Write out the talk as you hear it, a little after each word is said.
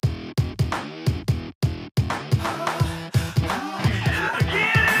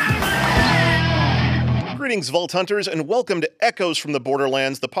Greetings, Vault Hunters, and welcome to Echoes from the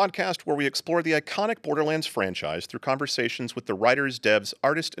Borderlands, the podcast where we explore the iconic Borderlands franchise through conversations with the writers, devs,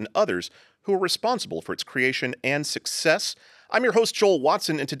 artists, and others who are responsible for its creation and success. I'm your host, Joel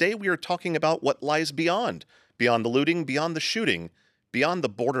Watson, and today we are talking about what lies beyond the looting, beyond the shooting, beyond the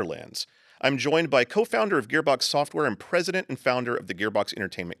Borderlands. I'm joined by co-founder of Gearbox Software and president and founder of the Gearbox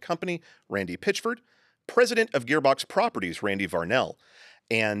Entertainment Company, Randy Pitchford, president of Gearbox Properties, Randy Varnell,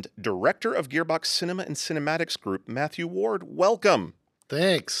 and director of Gearbox Cinema and Cinematics Group, Matthew Ward. Welcome.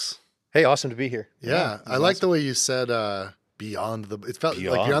 Thanks. Hey, awesome to be here. Yeah, I like the way you said beyond the. It felt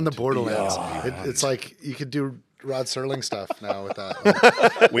like beyond the Borderlands. It's like you could do Rod Serling stuff now with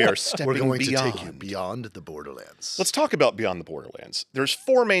that. We are stepping We're going beyond. to take you beyond the Borderlands. Let's talk about Beyond the Borderlands. There's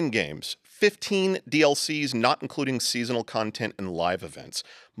 4 main games, 15 DLCs, not including seasonal content and live events,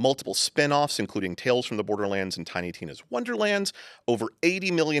 multiple spin-offs, including Tales from the Borderlands and Tiny Tina's Wonderlands, over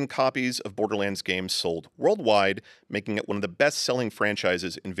 80 million copies of Borderlands games sold worldwide, making it one of the best-selling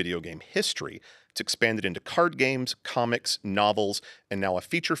franchises in video game history. It's expanded into card games, comics, novels, and now a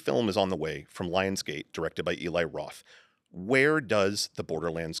feature film is on the way from Lionsgate, directed by Eli Roth. Where does the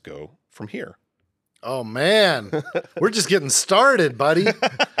Borderlands go from here? Oh, man. We're just getting started, buddy.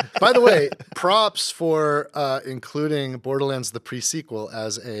 By the way, props for including Borderlands the pre-sequel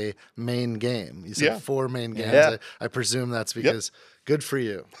as a main game. You said 4 main games. Yeah. I presume that's because good for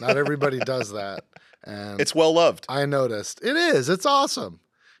you. Not everybody does that. And It's well-loved. I noticed. It is. It's awesome.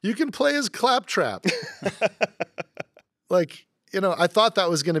 You can play as Claptrap. I thought that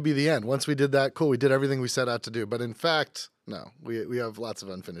was going to be the end. Once we did that, cool, we did everything we set out to do. But in fact, no, we have lots of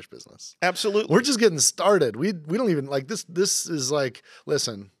unfinished business. Absolutely. We're just getting started. We don't even, like, this is like,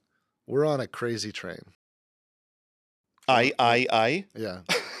 listen, we're on a crazy train. I. Yeah,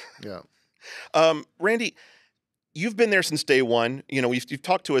 yeah. Randy, you've been there since day one. You know, you've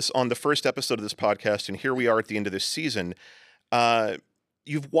talked to us on the first episode of this podcast, and here we are at the end of this season.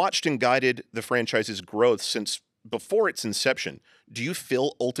 You've watched and guided the franchise's growth since before its inception. Do you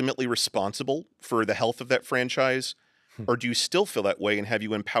feel ultimately responsible for the health of that franchise? Or do you still feel that way, and have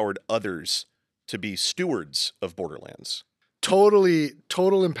you empowered others to be stewards of Borderlands? Total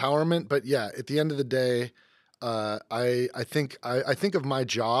empowerment. But yeah, at the end of the day, I think of my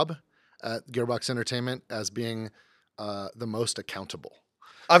job at Gearbox Entertainment as being the most accountable.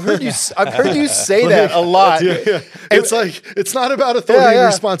 I've heard you say that a lot. Yeah. It's like, it's not about authority and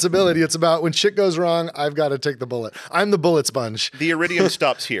responsibility. It's about when shit goes wrong, I've got to take the bullet. I'm the bullet sponge. The iridium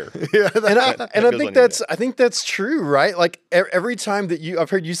stops here. I think that's true, right? Like every time that I've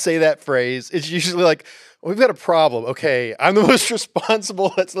heard you say that phrase, it's usually like, we've got a problem. Okay, I'm the most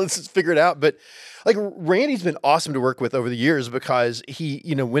responsible. Let's just figure it out. But like Randy's been awesome to work with over the years because he,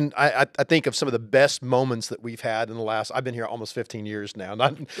 when I think of some of the best moments that we've had in the last, I've been here almost 15 years now.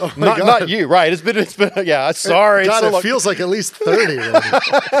 Not you, right? It's been sorry. God, it feels like at least 30.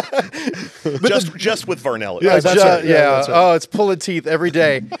 just with Varnell. Yeah, that's right. That's right. Oh, it's pulling teeth every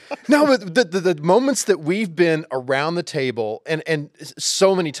day. No, but the moments that we've been around the table and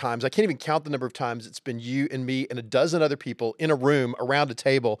so many times, I can't even count the number of times it's been you and me and a dozen other people in a room around a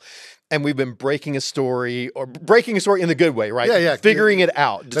table. And we've been breaking a story in the good way, right? Yeah. Figuring it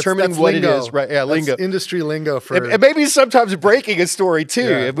out, determining what lingo. it is, right? Yeah, lingo. That's industry lingo for... And maybe sometimes breaking a story, too.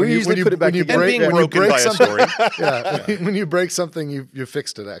 Yeah. We usually put it back together. And being broken by a story. When you break something, you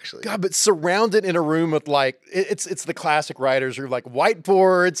fixed it, actually. God, but surrounded in a room with, like, it's the classic writers who are, like,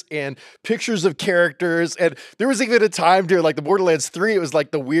 whiteboards and pictures of characters. And there was even a time during, like, the Borderlands 3, it was,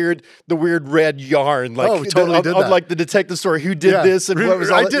 like, the weird red yarn. Like, we totally did that. Like, the detective story, who did this and what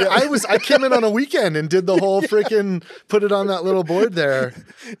was all that. I came in on a weekend and did the whole freaking put it on that little board there.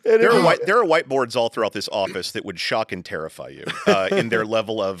 There are whiteboards all throughout this office that would shock and terrify you in their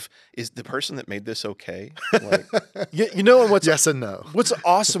level of, is the person that made this okay? Like, and what's yes and no. What's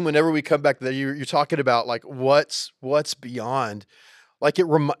awesome whenever we come back to that, you're talking about like what's beyond. Like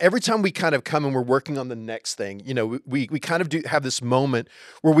every time we kind of come and we're working on the next thing, we kind of have this moment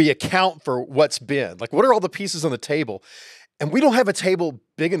where we account for what's been. Like, what are all the pieces on the table? And we don't have a table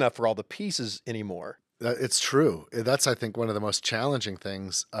big enough for all the pieces anymore. It's true. That's, I think, one of the most challenging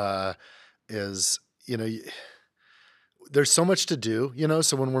things is, there's so much to do,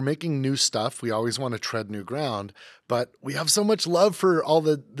 so when we're making new stuff, we always want to tread new ground, but we have so much love for all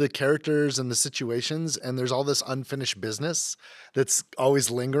the characters and the situations, and there's all this unfinished business that's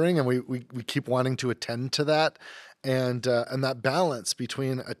always lingering, and we keep wanting to attend to that. And that balance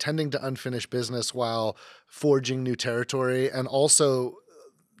between attending to unfinished business while forging new territory, and also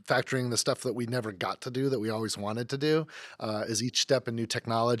factoring the stuff that we never got to do that we always wanted to do. As each step in new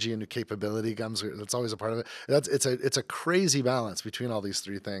technology and new capability comes, that's always a part of it. It's a crazy balance between all these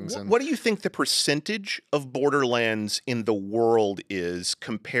three things. And what do you think the percentage of Borderlands in the world is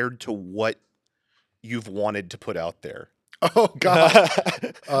compared to what you've wanted to put out there? Oh God,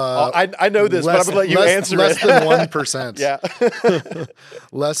 I know this, but I'm gonna let you answer less it. Than 1%. Yeah,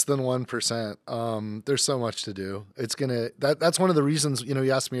 less than 1%. There's so much to do. It's gonna. That's one of the reasons. You know,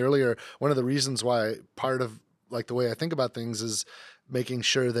 you asked me earlier. One of the reasons why part of like the way I think about things is making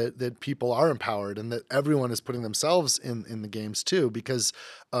sure that people are empowered and that everyone is putting themselves in the games too. Because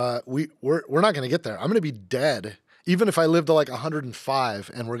we're not going to get there. I'm going to be dead. Even if I live to like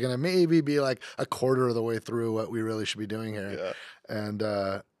 105 and we're going to maybe be like a quarter of the way through what we really should be doing here. Yeah. And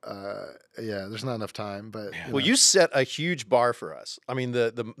there's not enough time, but well, you set a huge bar for us. I mean,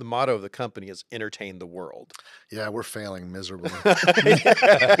 the motto of the company is entertain the world. Yeah, we're failing miserably.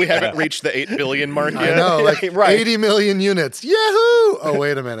 We haven't reached the 8 billion mark yet. I know, like Right. 80 million units. Yahoo! Oh,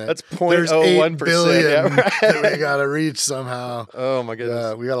 wait a minute. That's There's 0.01%. 8 billion Yeah, right. that we got to reach somehow. Oh my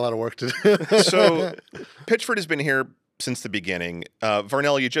goodness. We got a lot of work to do. So Pitchford has been here since the beginning.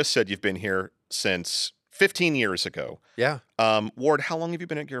 Varnell, you just said you've been here since 15 years ago. Yeah. Ward, how long have you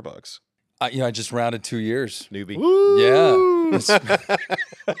been at Gearbox? I just rounded 2 years. Newbie. Yeah.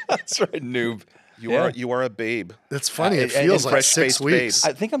 That's right, noob. You are a babe. It's funny. It and feels like fresh-faced 6 weeks.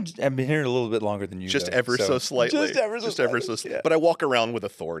 I think I've been here a little bit longer than you. Just though, ever so slightly. Just ever so slightly. yeah. But I walk around with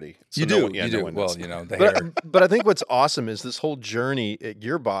authority. So You no do. one- yeah, you no do. one Well, knows. you know, the hair. But I think what's awesome is this whole journey at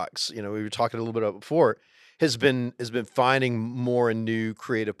Gearbox, you know, we were talking a little bit about before, has been finding more and new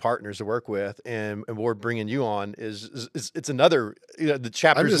creative partners to work with, and what we're bringing you on is it's another, you know, the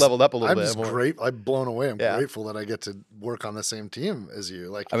chapter's leveled up a little I'm bit just more. great. I'm blown away. I'm Yeah. grateful that I get to work on the same team as you.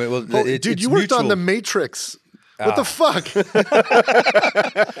 Like, I mean, well, dude, it's you worked on mutual. the Matrix. What the fuck?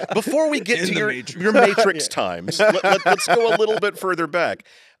 Before we get In to the your Matrix. your Matrix times, let's go a little bit further back.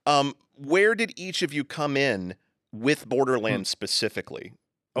 Where did each of you come in with Borderlands specifically?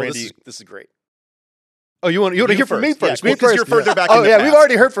 Oh, Randy, this is great. Oh, you want to hear from me first? Yeah, Me 'cause first. you're further back Oh in the yeah, past. we've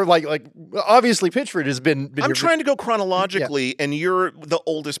already heard from like obviously Pitchford has been I'm here trying to go chronologically, and you're the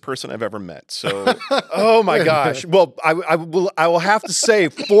oldest person I've ever met. So Oh my gosh. Well, I will have to say,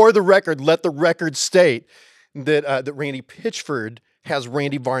 for the record, let the record state that that Randy Pitchford has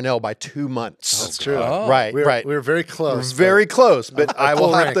Randy Varnell by 2 months. That's true. Oh. Right, right. We're very close. Very close, but I will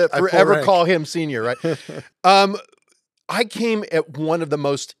pull have rank. to I pull forever rank. call him senior, right? I came at one of the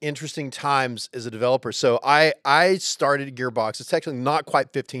most interesting times as a developer. So I started at Gearbox. It's actually not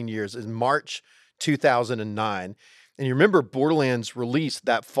quite 15 years. It's March 2009. And you remember Borderlands released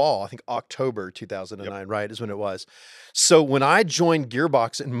that fall, I think October 2009, right, is when it was. So when I joined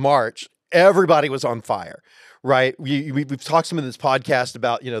Gearbox in March, everybody was on fire, right? We've talked some in this podcast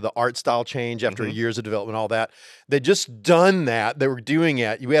about, you know, the art style change after years of development, all that. They just done that. They were doing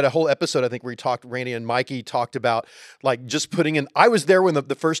it. We had a whole episode, I think, where we talked, Randy and Mikey talked about like just putting in, I was there when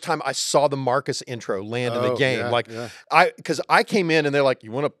the first time I saw the Marcus intro land in the game. Because I came in and they're like,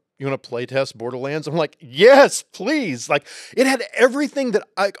 you want to play test Borderlands? I'm like, yes, please. Like it had everything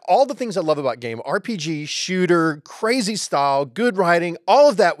all the things I love about game, RPG, shooter, crazy style, good writing, all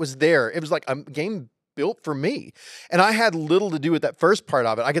of that was there. It was like a game built for me. And I had little to do with that first part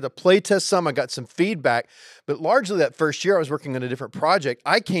of it. I got to play test some, I got some feedback, but largely that first year I was working on a different project.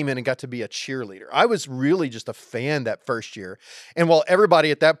 I came in and got to be a cheerleader. I was really just a fan that first year. And while everybody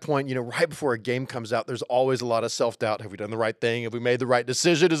at that point, you know, right before a game comes out, there's always a lot of self-doubt. Have we done the right thing? Have we made the right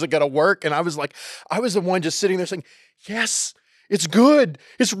decision? Is it going to work? And I was the one just sitting there saying, yes, it's good.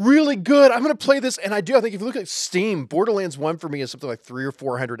 It's really good. I'm going to play this. And I do. I think if you look at Steam, Borderlands 1 for me is something like 300 or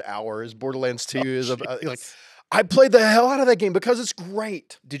 400 hours. Borderlands 2 is like, I played the hell out of that game because it's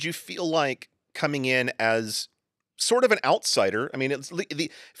great. did you feel like coming in as sort of an outsider? I mean, it's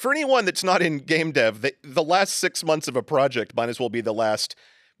for anyone that's not in game dev, the last 6 months of a project might as well be the last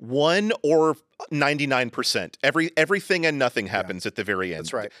 1 or 99%. Everything and nothing happens at the very end.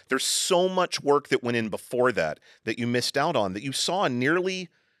 That's right. There's so much work that went in before that you missed out on, that you saw a nearly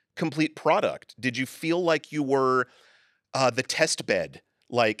complete product. Did you feel like you were the test bed?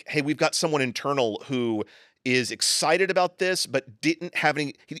 Like, hey, we've got someone internal who is excited about this, but you don't have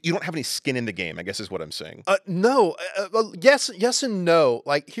any skin in the game, I guess is what I'm saying. No. Well, yes and no.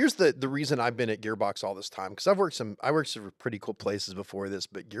 Like, here's the reason I've been at Gearbox all this time, because I worked some pretty cool places before this,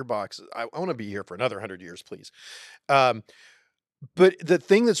 but Gearbox, I want to be here for another 100 years, please. But the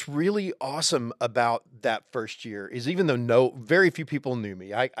thing that's really awesome about that first year is, even though very few people knew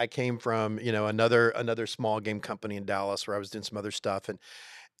me, I came from, you know, another small game company in Dallas where I was doing some other stuff,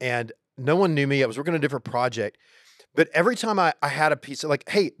 and no one knew me. I was working on a different project, But every time I had a piece of like,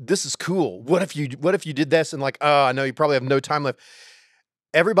 hey, this is cool. What if you did this? And like, oh, I know you probably have no time left.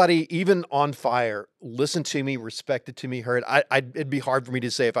 Everybody, even on fire, listened to me, respected to me, heard. It'd be hard for me to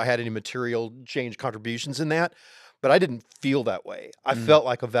say if I had any material change contributions in that, but I didn't feel that way. I felt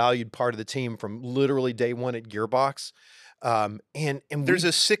like a valued part of the team from literally day one at Gearbox. And there's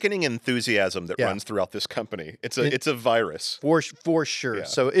a sickening enthusiasm that runs throughout this company. It's a virus for sure. Yeah.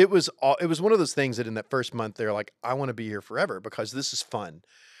 So it was one of those things that in that first month they're like, I want to be here forever because this is fun.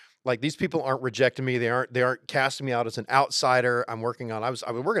 Like these people aren't rejecting me. They aren't casting me out as an outsider. I was working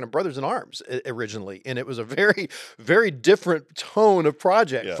on Brothers in Arms originally, and it was a very, very different tone of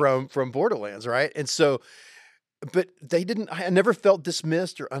project from Borderlands, right? And so, but I never felt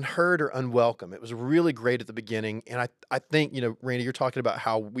dismissed or unheard or unwelcome. It was really great at the beginning. And I think, Randy, you're talking about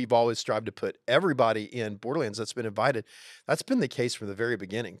how we've always strived to put everybody in Borderlands that's been invited. That's been the case from the very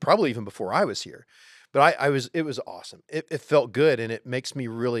beginning, probably even before I was here. But it was awesome. It felt good, and it makes me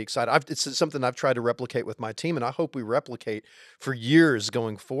really excited. It's something I've tried to replicate with my team, and I hope we replicate for years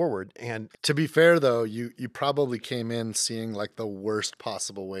going forward. And to be fair, though, you probably came in seeing like the worst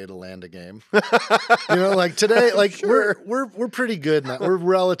possible way to land a game. Like today, like sure. we're pretty good now. We're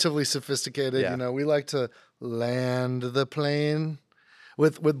relatively sophisticated. Yeah. We like to land the plane.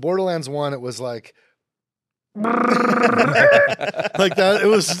 With Borderlands 1, it was like. Like that,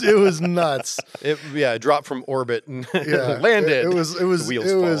 it was nuts. It dropped from orbit and landed. It was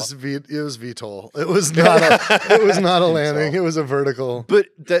VTOL. It was not a landing. It was a vertical. But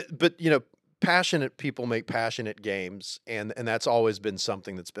passionate people make passionate games, and that's always been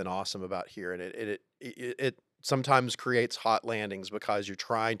something that's been awesome about here. And it sometimes creates hot landings because you're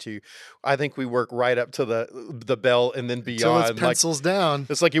trying to. I think we work right up to the bell and then beyond. So it's pencils down.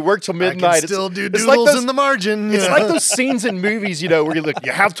 It's like you work till midnight. I can still do doodles in the margin. It's like those scenes in movies, where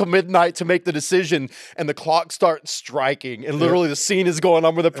you have till midnight to make the decision, and the clock starts striking, and literally the scene is going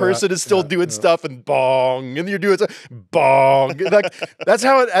on where the person is still doing stuff, and bong, and you're doing stuff, bong. Like that's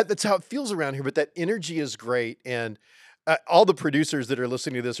how it feels around here. But that energy is great, and all the producers that are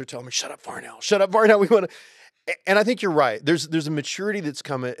listening to this are telling me, "Shut up, Varnell. Shut up, Varnell. We want to." And I think you're right. There's a maturity that's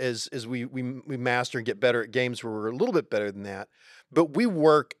come as we master and get better at games where we're a little bit better than that. But we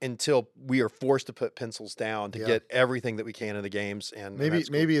work until we are forced to put pencils down to get everything that we can in the games. And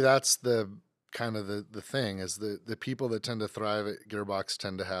maybe that's the kind of the thing is the people that tend to thrive at Gearbox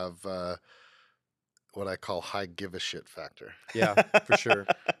tend to have what I call high give a shit factor. Yeah, for sure.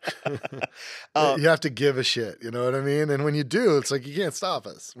 You have to give a shit. You know what I mean? And when you do, it's like you can't stop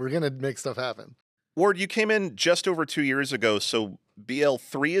us. We're gonna make stuff happen. Ward, you came in just over 2 years ago, so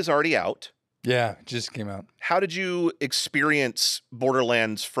BL3 is already out. Yeah, just came out. How did you experience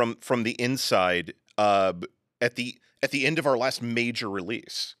Borderlands from the inside at the end of our last major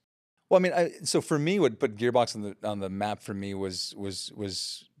release? Well, I mean, so for me, what put Gearbox on the map for me was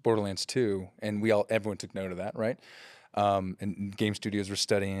Borderlands 2, and everyone took note of that, right? And game studios were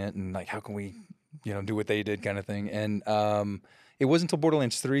studying it, and like, how can we, do what they did, kind of thing. And it wasn't until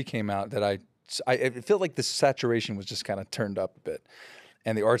Borderlands 3 came out that I felt like the saturation was just kind of turned up a bit,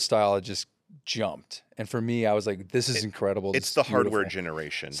 and the art style had just jumped. And for me, I was like, "This is incredible." It's the hardware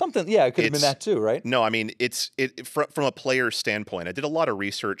generation. Something, yeah, it could have been that too, right? No, I mean, from a player standpoint. I did a lot of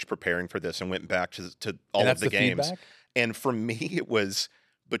research preparing for this and went back to all of the games. Feedback? And for me, it was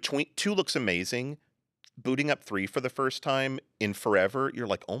between 2 looks amazing. Booting up 3 for the first time in forever, you're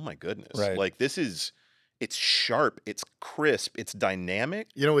like, "Oh my goodness!" Right. Like this is. It's sharp, it's crisp, it's dynamic.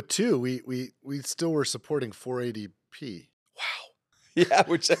 With 2, we still were supporting 480p. Wow. Yeah,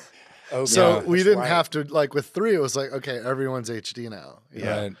 which we didn't have to, like with 3, it was like, okay, everyone's HD now.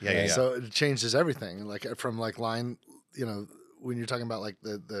 Yeah. So it changes everything. Like from like line, when you're talking about like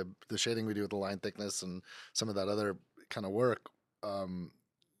the shading we do with the line thickness and some of that other kind of work,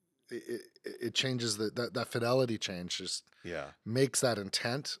 it changes that fidelity change just makes that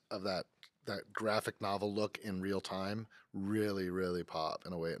intent of that graphic novel look in real time really, really pop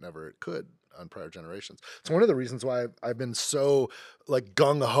in a way it never could on prior generations. It's one of the reasons why I've been so like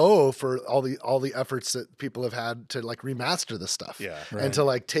gung ho for all the efforts that people have had to like remaster this stuff, and to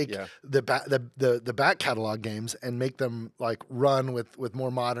like take the back catalog games and make them like run with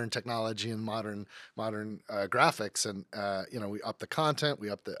more modern technology and modern graphics, and we up the content, we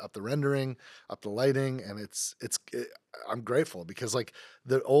up the rendering, up the lighting, and I'm grateful because like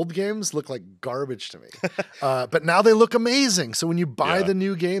the old games look like garbage to me, but now they look amazing. So when you buy the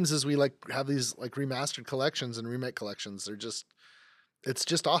new games, as we like have these like remastered collections and remake collections, it's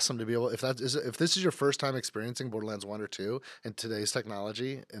just awesome to be able, if this is your first time experiencing Borderlands 1 or 2 in today's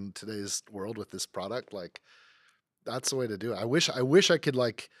technology in today's world with this product, like that's the way to do it. I wish I could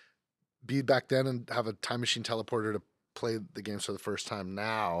like be back then and have a time machine teleporter to play the games for the first time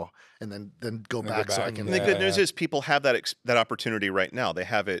now, and then go back so I can. And the good news is people have that opportunity right now. They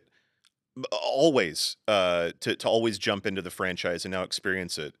have it always to always jump into the franchise and now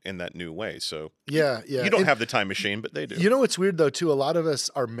experience it in that new way. So yeah. You don't have the time machine, but they do. You know what's weird though too? A lot of us,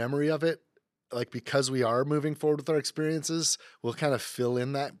 our memory of it, like because we are moving forward with our experiences, we'll kind of fill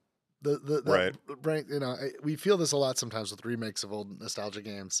in that. Right. You know, we feel this a lot sometimes with remakes of old nostalgia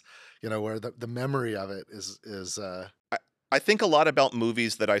games. You know, where the memory of it is. I think a lot about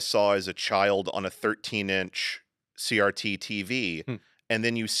movies that I saw as a child on a 13-inch CRT TV, and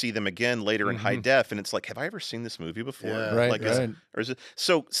then you see them again later in high def, and it's like, have I ever seen this movie before? Yeah. Right, Like, right. Is it,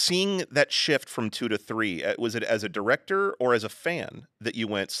 so seeing that shift from 2 to 3, was it as a director or as a fan that you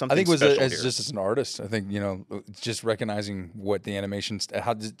went something? I think it was special as here? just as an artist. I think, you know, just recognizing what the animations,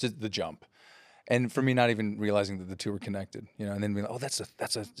 how just the jump. And for me, not even realizing that the two were connected, you know, and then being like, oh, that's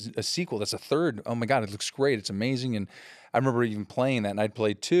a sequel. That's a third. Oh my God, it looks great. It's amazing. And I remember even playing that, and I'd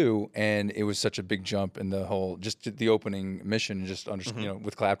played 2, and it was such a big jump in the whole, just the opening mission, just you know,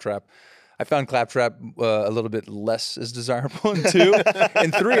 with Claptrap. I found Claptrap a little bit less as desirable in 2.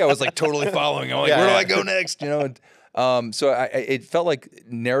 In 3, I was like totally following. I'm like, where do I go next? You know. And, so it felt like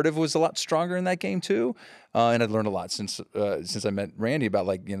narrative was a lot stronger in that game too. And I'd learned a lot since I met Randy about,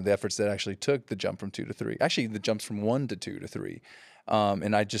 like, you know, the efforts that actually took the jump from 2 to 3. Actually, the jumps from 1 to 2 to 3.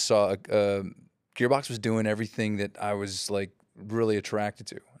 And I just saw Gearbox was doing everything that I was like really attracted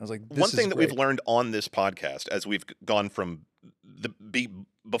to. I was like, this one thing is that great. we've learned on this podcast as we've gone from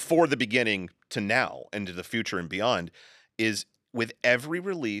before the beginning to now and to the future and beyond is with every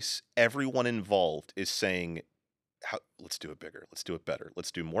release, everyone involved is saying, let's do it bigger, let's do it better,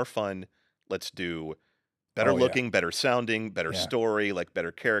 let's do more fun, let's do better looking, better sounding, better story, like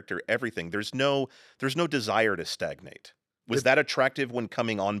better character, everything. There's no desire to stagnate. Was that attractive when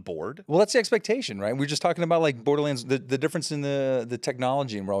coming on board? Well, that's the expectation, right? We're just talking about like Borderlands, the difference in the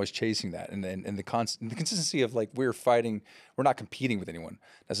technology, and we're always chasing that, and the consistency of like we're not competing with anyone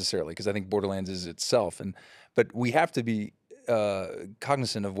necessarily, because I think Borderlands is itself, but we have to be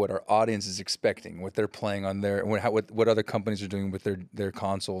cognizant of what our audience is expecting, what they're playing on their, what other companies are doing with their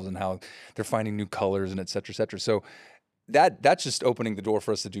consoles, and how they're finding new colors and et cetera, et cetera. So that's just opening the door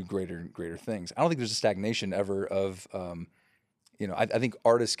for us to do greater and greater things. I don't think there's a stagnation ever of, you know, I think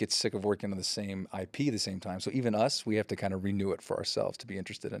artists get sick of working on the same IP at the same time. So even us, we have to kind of renew it for ourselves to be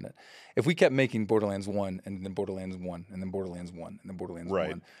interested in it. If we kept making Borderlands 1 and then Borderlands 1 and then Borderlands 1 and then Borderlands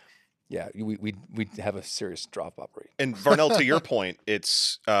 1, yeah, we'd have a serious drop-off rate. And Varnell, to your point,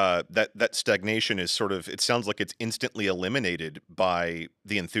 it's that stagnation is sort of, it sounds like it's instantly eliminated by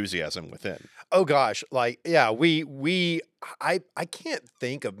the enthusiasm within. Oh gosh, like yeah, I can't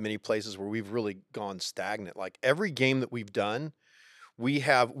think of many places where we've really gone stagnant. Like every game that we've done, we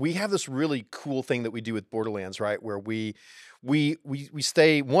have this really cool thing that we do with Borderlands, right? Where we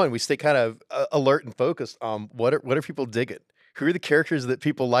stay kind of alert and focused on what are people digging. Who are the characters that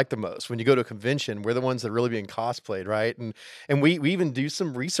people like the most? When you go to a convention, we're the ones that are really being cosplayed, right? And we even do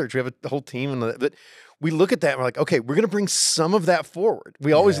some research. We have a whole team, but we look at that and we're like, okay, we're going to bring some of that forward.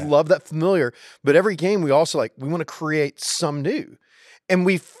 We always love that familiar, but every game we also we want to create some new. And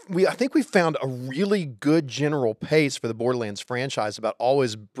I think we found a really good general pace for the Borderlands franchise about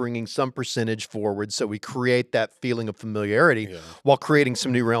always bringing some percentage forward, so we create that feeling of familiarity while creating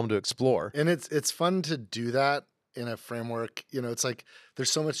some new realm to explore. And it's fun to do that in a framework. You know, it's like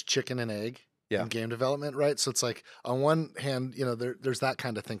there's so much chicken and egg in game development, right? So it's like on one hand, you know, there's that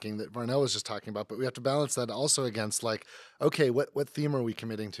kind of thinking that Varnell was just talking about, but we have to balance that also against like, okay, what theme are we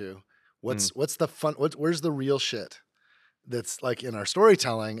committing to? What's the fun? Where's the real shit that's like in our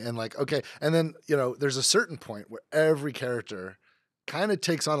storytelling? And like, okay, and then, you know, there's a certain point where every character kind of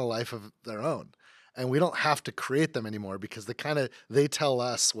takes on a life of their own. And we don't have to create them anymore because they tell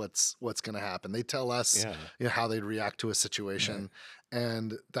us what's going to happen. They tell us you know, how they'd react to a situation.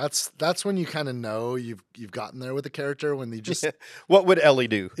 And that's when you kind of know you've gotten there with a character, when they just what would Ellie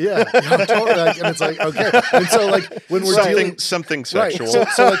do? Yeah, totally. Like, and it's like, okay. And so like when we're dealing something sexual.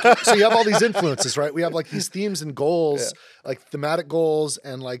 Right. So you have all these influences, right? We have like these themes and goals, like thematic goals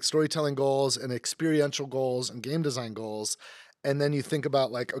and like storytelling goals and experiential goals and game design goals. And then you think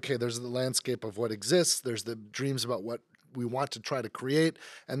about like, okay, there's the landscape of what exists. There's the dreams about what we want to try to create.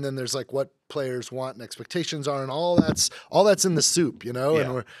 And then there's like what players want and expectations are, and all that's in the soup, you know?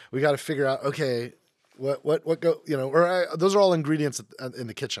 And we got to figure out, okay, what go, you know, those are all ingredients in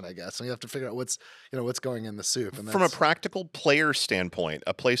the kitchen, I guess. And you have to figure out what's going in the soup. And from a practical player standpoint,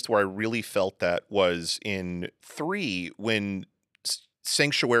 a place where I really felt that was in 3 when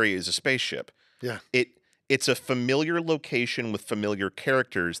Sanctuary is a spaceship. Yeah. it's a familiar location with familiar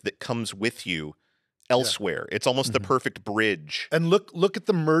characters that comes with you elsewhere. It's almost the perfect bridge. And look at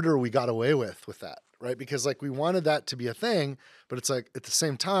the murder we got away with that, right? Because like we wanted that to be a thing, but it's like at the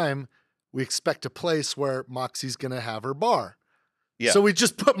same time, we expect a place where Moxie's going to have her bar. Yeah. So we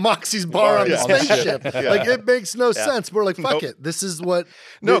just put Moxie's bar on the spaceship. Yeah. Like it makes no sense. We're like, fuck it. This is what.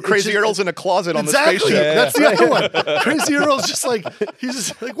 Crazy Earl's in a closet on the spaceship. That's the other one. Crazy Earl's just like, he's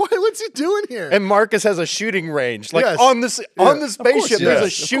just like, what's he doing here? And Marcus has a shooting range. Like on the spaceship, there's a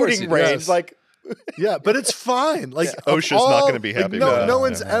shooting range. Like, yeah, but it's fine. Like OSHA's not going to be happy with that. No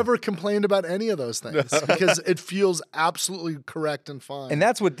one's ever complained about any of those things because it feels absolutely correct and fine. And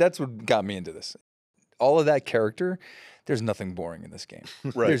that's what got me into this. All of that character. There's nothing boring in this game.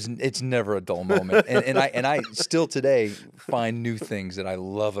 Right. It's never a dull moment. And I still today find new things that I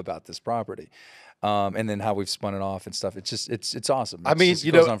love about this property. And then how we've spun it off and stuff. It's just it's awesome.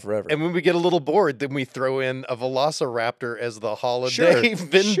 It goes on forever. And when we get a little bored, then we throw in a Velociraptor as the holiday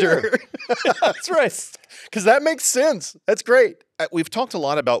vendor. That's right. Because that makes sense. That's great. We've talked a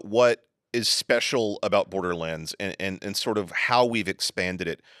lot about what is special about Borderlands and sort of how we've expanded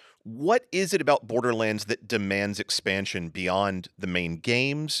it. What is it about Borderlands that demands expansion beyond the main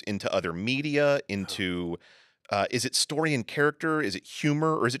games, into other media, into is it story and character, is it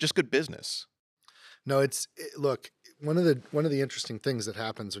humor, or is it just good business? No, look, one of the interesting things that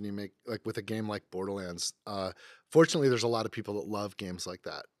happens when you make like with a game like Borderlands, fortunately there's a lot of people that love games like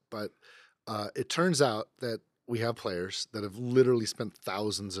that, but it turns out that we have players that have literally spent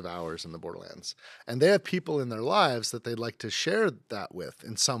thousands of hours in the Borderlands, and they have people in their lives that they'd like to share that with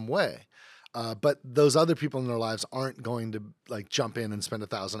in some way. But those other people in their lives aren't going to like jump in and spend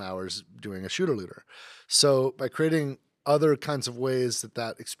 1,000 hours doing a shooter looter. So by creating other kinds of ways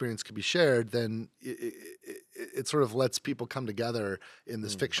that experience could be shared, then it sort of lets people come together in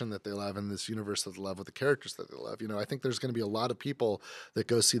this fiction that they love, in this universe that they love, with the characters that they love. You know, I think there's going to be a lot of people that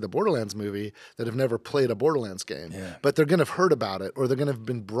go see the Borderlands movie that have never played a Borderlands game, but they're going to have heard about it, or they're going to have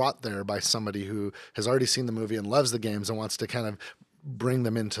been brought there by somebody who has already seen the movie and loves the games and wants to kind of bring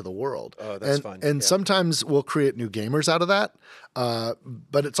them into the world. Oh, that's fun. And sometimes we'll create new gamers out of that.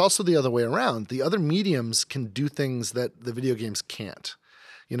 But it's also the other way around. The other mediums can do things that the video games can't.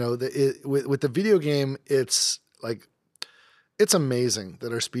 You know, with the video game, it's like, it's amazing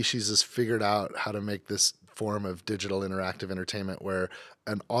that our species has figured out how to make this form of digital interactive entertainment where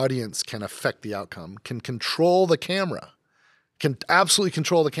an audience can affect the outcome, can control the camera, can absolutely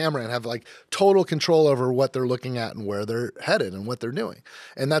control the camera and have like total control over what they're looking at and where they're headed and what they're doing.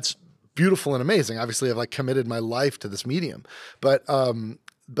 And that's beautiful and amazing. Obviously, I've like committed my life to this medium, but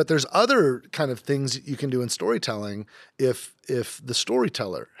there's other kind of things you can do in storytelling if the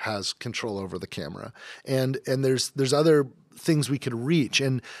storyteller has control over the camera, and there's other things we could reach.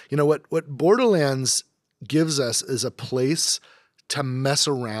 And you know what Borderlands gives us is a place to mess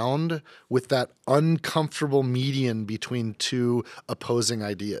around with that uncomfortable median between two opposing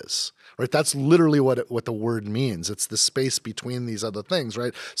ideas, right? That's literally what the word means. It's the space between these other things,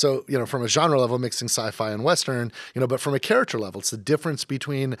 right? So, you know, from a genre level, mixing sci-fi and Western, you know, but from a character level, it's the difference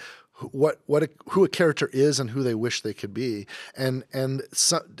between who a character is and who they wish they could be, and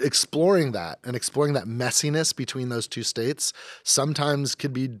exploring that messiness between those two states sometimes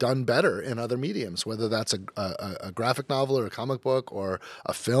could be done better in other mediums, whether that's a graphic novel or a comic book or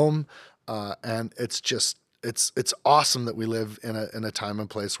a film, and it's awesome that we live in a time and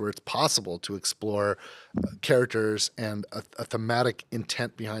place where it's possible to explore characters and a thematic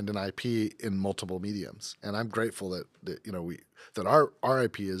intent behind an IP in multiple mediums. And I'm grateful that you know that our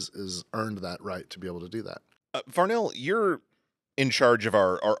IP is earned that right to be able to do that. Varnell, you're in charge of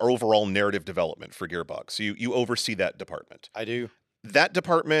our overall narrative development for Gearbox. You oversee that department. I do. That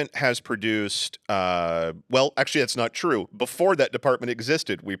department has produced, well, actually, that's not true. Before that department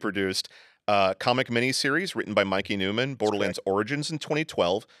existed, we produced a comic miniseries written by Mikey Newman, Borderlands Origins in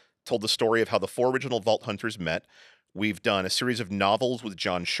 2012, told the story of how the 4 original Vault Hunters met. We've done a series of novels with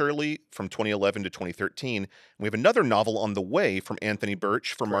John Shirley from 2011 to 2013. We have another novel on the way from Anthony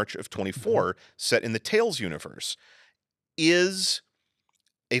Birch for March of 24, set in the Tales universe. Is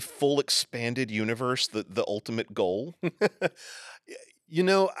a full expanded universe the ultimate goal? You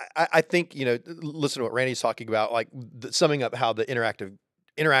know, I think, you know, listen to what Randy's talking about, like summing up how the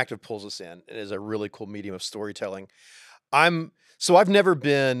interactive pulls us in. It is a really cool medium of storytelling. So I've never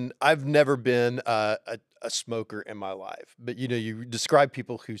been a smoker in my life, but you describe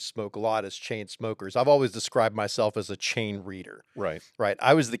people who smoke a lot as chain smokers. I've always described myself as a chain reader. Right. Right.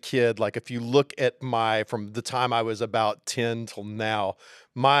 I was the kid, like if you look at from the time I was about 10 till now,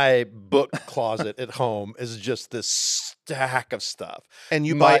 my book closet at home is just this stack of stuff. And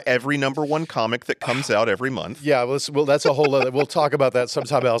you buy every #1 comic that comes out every month. Yeah, well, that's a whole other, we'll talk about that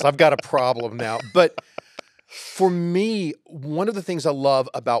sometime else. I've got a problem now. But for me, one of the things I love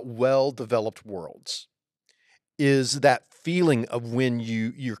about well-developed worlds is that feeling of when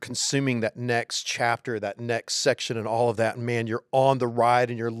you're consuming that next chapter, that next section and all of that, and man, you're on the ride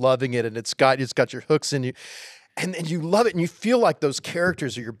and you're loving it and it's got your hooks in you. And you love it and you feel like those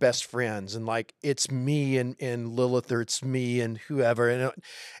characters are your best friends and like it's me and Lilith or it's me and whoever and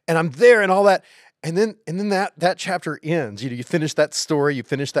I'm there and all that. And then that chapter ends. You finish that story, you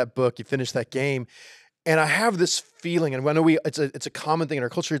finish that book, you finish that game. And I have this feeling, and I know it's a common thing in our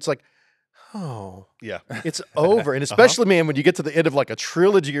culture. It's like, oh, yeah, it's over. And especially, man, when you get to the end of like a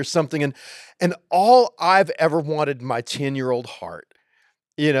trilogy or something, and all I've ever wanted in my 10-year-old heart,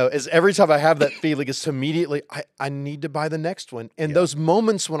 is every time I have that feeling is to immediately, I need to buy the next one. And those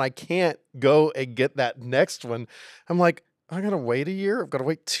moments when I can't go and get that next one, I'm like, I gotta wait a year. I've got to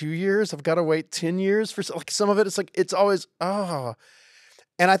wait 2 years. I've got to wait 10 years for like some of it. It's like, it's always,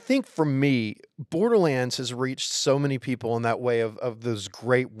 And I think for me, Borderlands has reached so many people in that way of those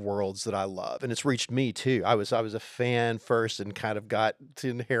great worlds that I love. And it's reached me too. I was a fan first and kind of got to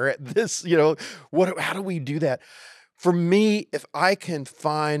inherit this, how do we do that? For me, if I can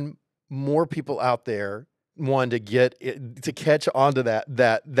find more people out there, one to catch onto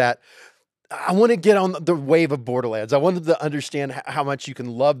that I want to get on the wave of Borderlands. I want them to understand how much you can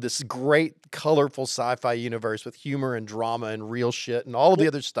love this great, colorful sci-fi universe with humor and drama and real shit and all of the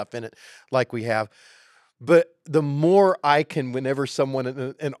other stuff in it like we have. But the more I can, whenever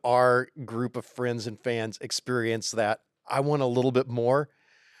someone in our group of friends and fans experience that, I want a little bit more.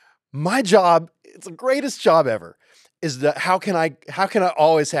 My job, it's the greatest job ever, is that how can I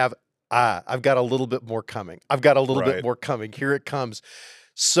always have, I've got a little bit more coming. I've got a little bit more coming. Here it comes.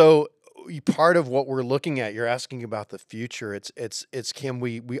 So part of what we're looking at, you're asking about the future. It's can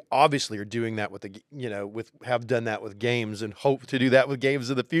we obviously are doing that with have done that with games and hope to do that with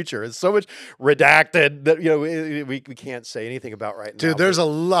games in the future. It's so much redacted that we can't say anything about right now. Dude, there's a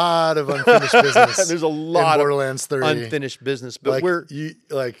lot of unfinished business. There's a lot in Borderlands 3. Unfinished business, but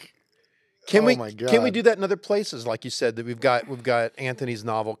Can we do that in other places? Like you said, that we've got Anthony's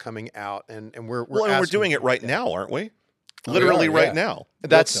novel coming out, and we're doing it right now, aren't we? Literally right now.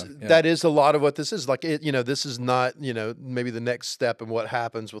 That is a lot of what this is. Like this is not, maybe the next step in what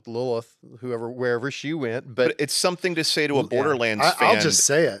happens with Lilith, wherever she went, but it's something to say to a Borderlands fan. I'll just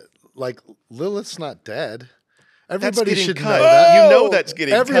say it. Like, Lilith's not dead. Everybody should cut. know that. You know that's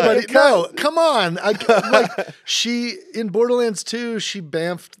getting everybody, cut. No, come on. She, in Borderlands 2, she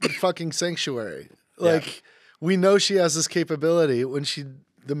bamfed the fucking sanctuary. We know she has this capability when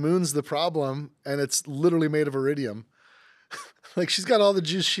the moon's the problem and it's literally made of iridium. Like, she's got all the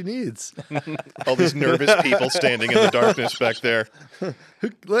juice she needs. All these nervous people standing in the darkness back there.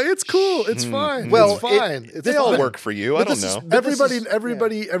 Like, it's cool. It's fine. Well, it's fine. They all work for you. I don't know.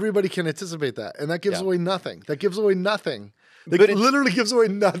 Everybody can anticipate that, and that gives away nothing. That gives away nothing. It literally gives away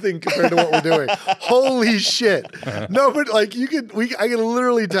nothing compared to what we're doing. Holy shit! No, but like I can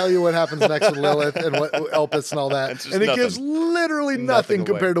literally tell you what happens next with Lilith and what Elpis and all that, and it gives literally nothing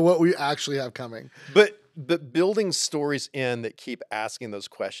compared to what we actually have coming. But building stories in that keep asking those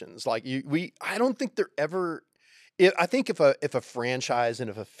questions, like I don't think they're ever. I think if a franchise and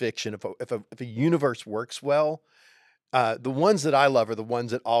if a fiction, if a universe works well, the ones that I love are the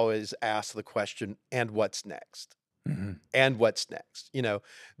ones that always ask the question, and what's next? Mm-hmm. And what's next?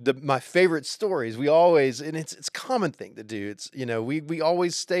 My favorite stories, we always, and it's a common thing to do. It's, we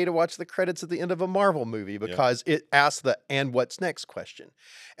always stay to watch the credits at the end of a Marvel movie because it asks the and what's next question.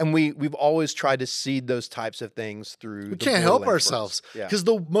 And we've always tried to seed those types of things through. We can't help ourselves because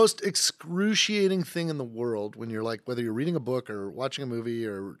the most excruciating thing in the world, when you're like, whether you're reading a book or watching a movie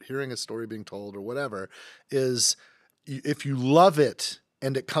or hearing a story being told or whatever, is if you love it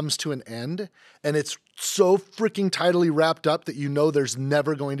and it comes to an end and it's so freaking tidily wrapped up that there's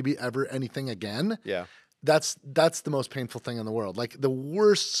never going to be ever anything again. Yeah. That's the most painful thing in the world. Like, the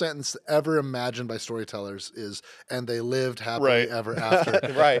worst sentence ever imagined by storytellers is, and they lived happily ever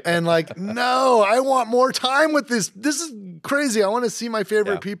after. Right. And like, no, I want more time with this. This is crazy. I want to see my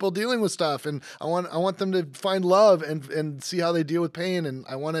favorite people dealing with stuff, and I want them to find love and see how they deal with pain. And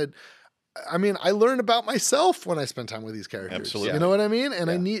I want to I mean, I learn about myself when I spend time with these characters. Absolutely. You know what I mean?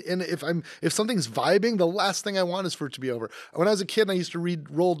 And if something's vibing, the last thing I want is for it to be over. When I was a kid and I used to read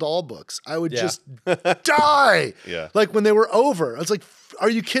Roald Dahl books, I would just die. Yeah. Like when they were over. I was like, are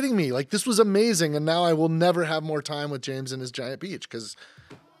you kidding me? Like this was amazing. And now I will never have more time with James and his giant beach because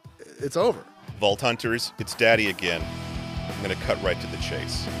it's over. Vault Hunters, it's Daddy again. I'm going to cut right to the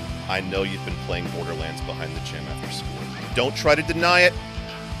chase. I know you've been playing Borderlands behind the gym after school. Don't try to deny it.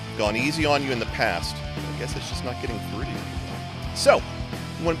 Gone easy on you in the past. I guess it's just not getting through to you anymore. So,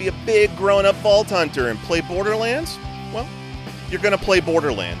 you want to be a big grown-up Vault Hunter and play Borderlands? Well, you're going to play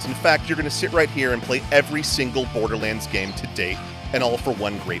Borderlands. In fact, you're going to sit right here and play every single Borderlands game to date, and all for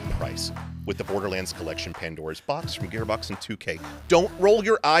one great price. With the Borderlands Collection Pandora's Box from Gearbox and 2K. Don't roll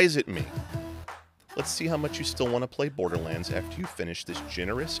your eyes at me. Let's see how much you still want to play Borderlands after you finish this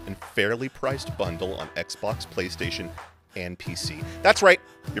generous and fairly priced bundle on Xbox, PlayStation, and PC. That's right,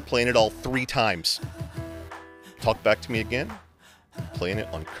 you're playing it all 3 times. Talk back to me again. I'm playing it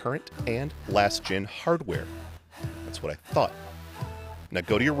on current and last-gen hardware. That's what I thought. Now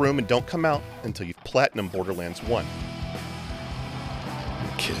go to your room and don't come out until you've platinum Borderlands 1.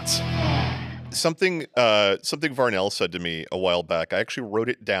 Kids. Something Varnell said to me a while back. I actually wrote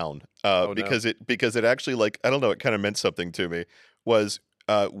it down because it actually, like, I don't know, it kind of meant something to me. Was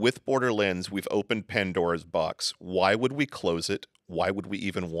with Borderlands, we've opened Pandora's box. Why would we close it? Why would we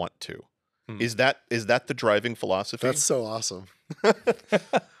even want to? Is that the driving philosophy? That's so awesome.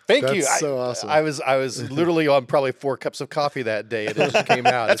 Thank you. That's so awesome. I was literally on probably 4 cups of coffee that day. It just came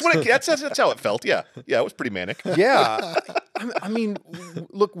out. That's how it felt. Yeah, it was pretty manic. Yeah. I mean,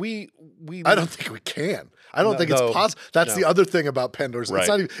 look, we. I don't think we can. I don't think it's possible. That's the other thing about Pandora's. Right. It's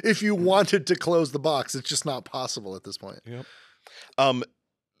not even, if you wanted to close the box, it's just not possible at this point. Yep.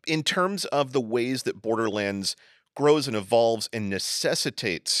 In terms of the ways that Borderlands grows and evolves and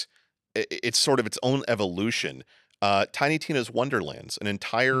necessitates it's sort of its own evolution. Tiny Tina's Wonderlands, an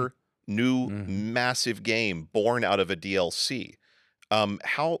entire new massive game born out of a DLC.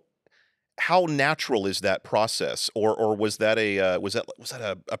 How natural is that process, or was that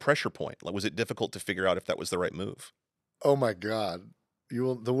a pressure point? Like, was it difficult to figure out if that was the right move? Oh my God,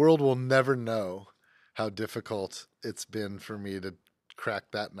 the world will never know how difficult it's been for me to crack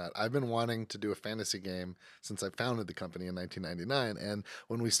that nut. I've been wanting to do a fantasy game since I founded the company in 1999, and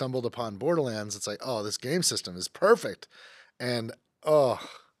when we stumbled upon Borderlands, it's like, oh, this game system is perfect, and the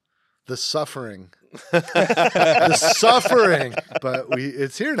suffering. The suffering, but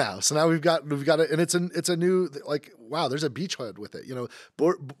it's here now. So now we've got it, and it's a new, like, wow, there's a beachhead with it. You know,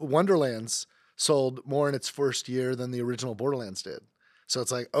 Wonderlands sold more in its first year than the original Borderlands did. So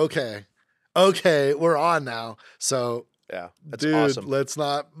it's like, okay, we're on now. So yeah, that's dude, awesome. Let's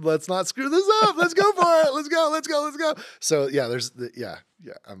not screw this up. Let's go for it. Let's go. So yeah,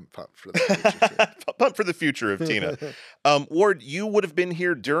 I'm pumped for the future. Pumped for the future of Tina. Ward, you would have been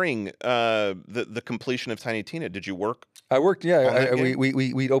here during the completion of Tiny Tina. Did you work? I worked. Yeah,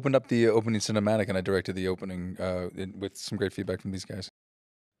 we opened up the opening cinematic, and I directed the opening with some great feedback from these guys.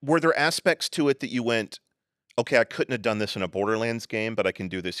 Were there aspects to it that you went, okay, I couldn't have done this in a Borderlands game, but I can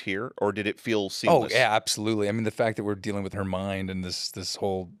do this here? Or did it feel seamless? Oh, yeah, absolutely. I mean, the fact that we're dealing with her mind and this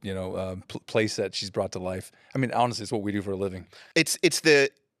whole, play set she's brought to life. I mean, honestly, it's what we do for a living. It's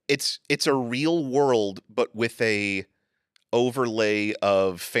a real world, but with a overlay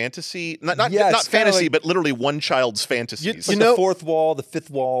of fantasy. Not fantasy, but literally one child's fantasies. Like the fourth wall, the fifth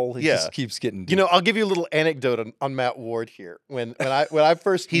wall, it just keeps getting deep. I'll give you a little anecdote on Matt Ward here. When I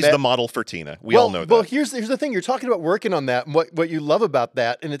first He's the model for Tina. We all know that. Well, here's the thing. You're talking about working on that and what you love about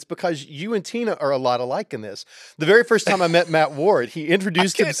that, and it's because you and Tina are a lot alike in this. The very first time I met Matt Ward, he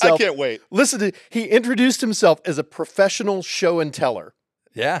introduced himself. I can't wait. Listen, he introduced himself as a professional show and teller.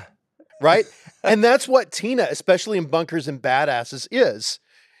 Yeah. Right? And that's what Tina, especially in Bunkers and Badasses, is.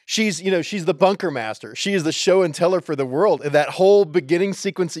 She's the bunker master. She is the show and teller for the world. And that whole beginning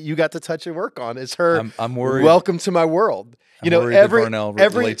sequence that you got to touch and work on is her. I'm worried. Welcome to my world. I'm worried that Varnell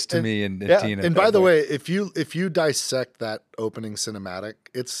relates to me and Tina. And by the way, if you dissect that opening cinematic,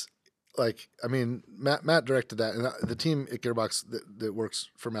 it's like, I mean, Matt directed that, and the team at Gearbox that works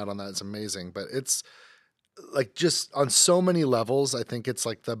for Matt on that is amazing. But it's like, just on so many levels, I think it's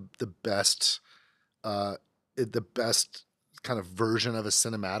like the best kind of version of a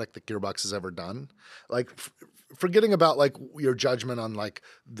cinematic that Gearbox has ever done. Like, forgetting about like your judgment on like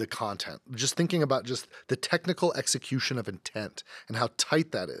the content, just thinking about just the technical execution of intent and how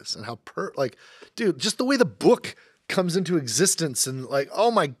tight that is, and how dude, just the way the book comes into existence, and like, oh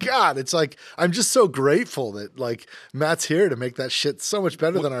my God, it's like, I'm just so grateful that like Matt's here to make that shit so much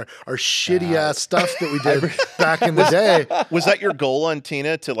better than our shitty ass stuff that we did back in the day. Was that your goal on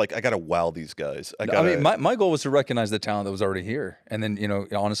Tina to like, I got to wow these guys? I mean, my goal was to recognize the talent that was already here, and then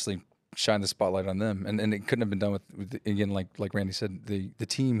honestly shine the spotlight on them. And it couldn't have been done with again, like Randy said, the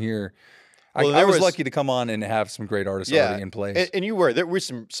team here. Well, I was lucky to come on and have some great artists already in place. And there were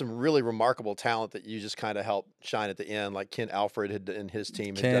some really remarkable talent that you just kind of helped shine at the end. Like Kent Alfred and his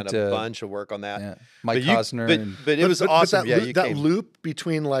team had done a bunch of work on that. Yeah. Mike Cosner. But it was awesome. That loop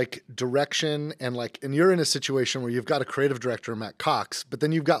between like direction and you're in a situation where you've got a creative director, Matt Cox, but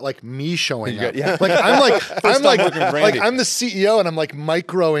then you've got like me showing up. Like I'm the CEO and I'm like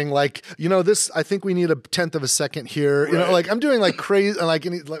microing like, this, I think we need 1/10 of a second here. I'm doing like crazy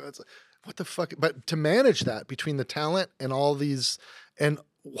and what the fuck? But to manage that between the talent and all these, and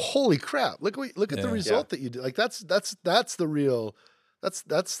holy crap, look at the result that you did. Like that's the real,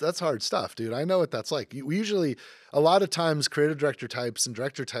 that's hard stuff, dude. I know what that's like. We usually, a lot of times, creative director types and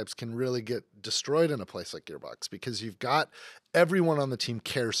director types can really get destroyed in a place like Gearbox because you've got everyone on the team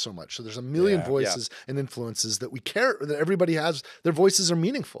cares so much. So there's a million voices and influences that we care, that everybody has, their voices are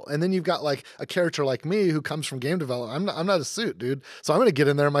meaningful. And then you've got like a character like me who comes from game development. I'm not a suit, dude. So I'm going to get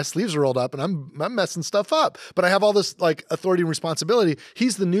in there, my sleeves are rolled up and I'm messing stuff up. But I have all this like authority and responsibility.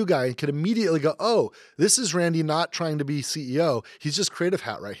 He's the new guy and could immediately go, oh, this is Randy not trying to be CEO. He's just creative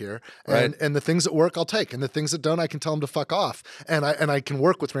hat right here. And the things that work, I'll take. And the things that don't, I can tell him to fuck off. And I can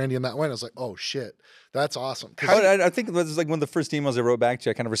work with Randy in that way. And I was like, oh shit. That's awesome. I think it was like one of the first emails I wrote back to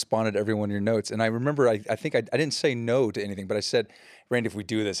you. I kind of responded to every one of your notes. And I remember, I think I didn't say no to anything, but I said, Randy, if we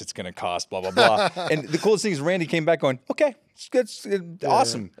do this, it's going to cost blah, blah, blah. And the coolest thing is Randy came back going, okay, it's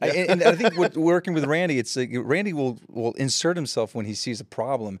awesome. Yeah. And I think working with Randy, it's like Randy will insert himself when he sees a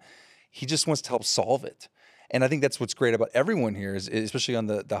problem. He just wants to help solve it. And I think that's what's great about everyone here, is especially on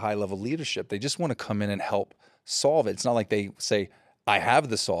the high level leadership. They just want to come in and help solve it. It's not like they say, I have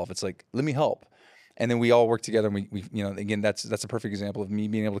the solve. It's like, let me help. And then we all work together, and we again, that's a perfect example of me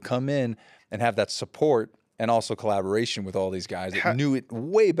being able to come in and have that support and also collaboration with all these guys that knew it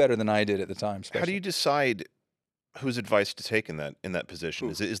way better than I did at the time. Especially. How do you decide whose advice to take in that position?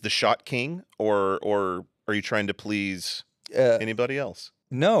 Is the shot king, or are you trying to please anybody else?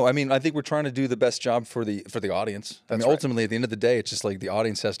 No, I mean, I think we're trying to do the best job for the audience. Ultimately, at the end of the day, it's just like the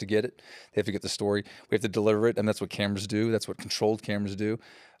audience has to get it. They have to get the story. We have to deliver it, and that's what cameras do. That's what controlled cameras do.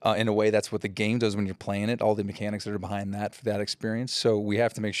 In a way, that's what the game does when you're playing it, all the mechanics that are behind that for that experience. So we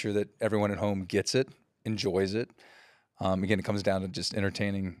have to make sure that everyone at home gets it, enjoys it. Again, it comes down to just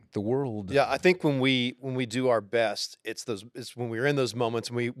entertaining the world. Yeah, I think when we do our best, it's when we're in those moments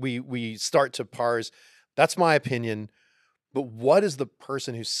and we start to parse. That's my opinion. But what is the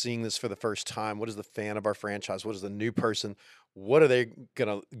person who's seeing this for the first time? What is the fan of our franchise? What is the new person? What are they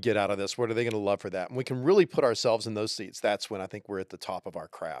going to get out of this? What are they going to love for that? And we can really put ourselves in those seats. That's when I think we're at the top of our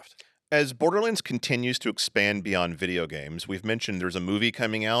craft. As Borderlands continues to expand beyond video games, we've mentioned there's a movie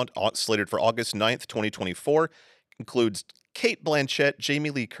coming out slated for August 9th, 2024. Includes Cate Blanchett, Jamie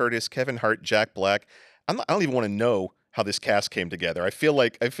Lee Curtis, Kevin Hart, Jack Black. I don't even want to know how this cast came together. I feel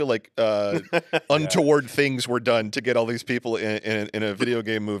like untoward things were done to get all these people in a video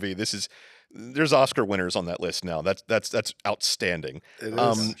game movie. There's Oscar winners on that list now. That's outstanding. It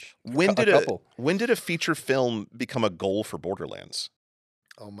is. When did a feature film become a goal for Borderlands?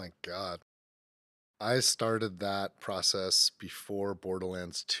 Oh my God. I started that process before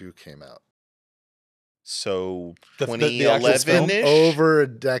Borderlands 2 came out. So The 2011-ish? Over a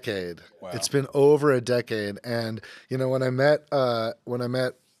decade. Wow. It's been over a decade. And when I met the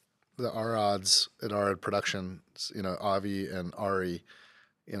Arads at Arad Productions, Avi and Ari,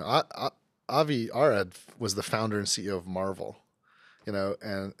 Avi Arad was the founder and CEO of Marvel.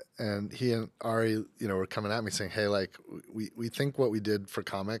 And he and Ari, were coming at me saying, hey, like we think what we did for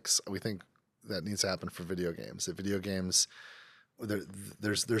comics, we think that needs to happen for video games. That video games,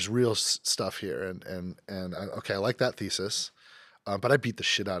 there's real stuff here, and I like that thesis, but I beat the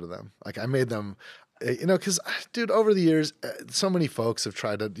shit out of them. Like I made them, because dude, over the years, so many folks have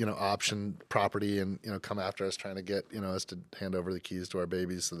tried to option property and come after us, trying to get us to hand over the keys to our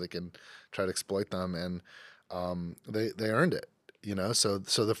babies so they can try to exploit them, and they earned it. So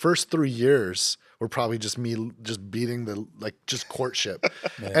the first 3 years were probably just me just beating just courtship.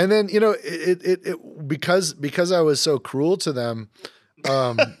 And then, it because I was so cruel to them,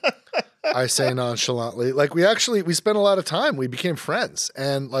 I say nonchalantly, like we spent a lot of time, we became friends,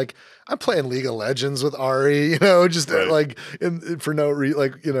 and like I'm playing League of Legends with Ari, just right. For no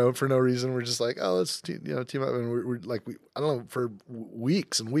reason, we're just like, oh, let's team up, and we're I don't know, for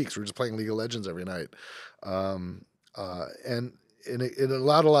weeks and weeks we're just playing League of Legends every night. And it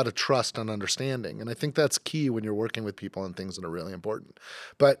allowed a lot of trust and understanding. And I think that's key when you're working with people on things that are really important.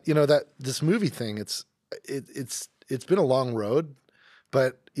 But that this movie thing, it's been a long road,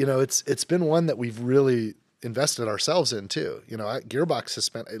 but it's been one that we've really invested ourselves in too. Gearbox has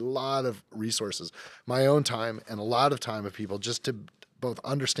spent a lot of resources, my own time and a lot of time of people just to both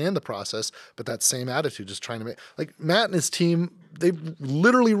understand the process, but that same attitude, just trying to make, like Matt and his team, they've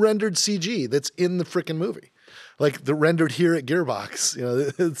literally rendered CG that's in the freaking movie. Like the rendered here at Gearbox,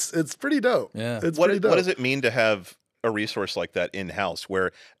 it's pretty dope. Yeah. It's What pretty dope. does it mean to have a resource like that in-house?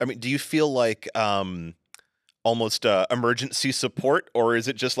 Where, I mean, do you feel like almost emergency support, or is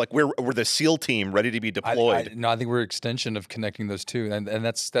it just like we're the SEAL team ready to be deployed? No, I think we're an extension of connecting those two, and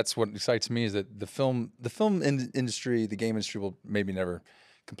that's what excites me is that the film industry, the game industry will maybe never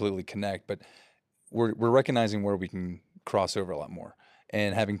completely connect, but we're recognizing where we can cross over a lot more.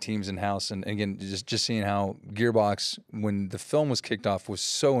 And having teams in house, and again, just seeing how Gearbox, when the film was kicked off, was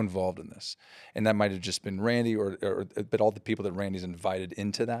so involved in this, and that might have just been Randy, but all the people that Randy's invited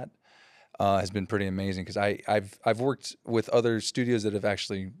into that has been pretty amazing. Because I've worked with other studios that have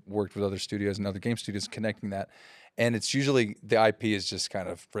actually worked with other studios and other game studios connecting that, and it's usually the IP is just kind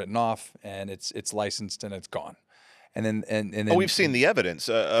of written off and it's licensed and it's gone. And then we've seen the evidence.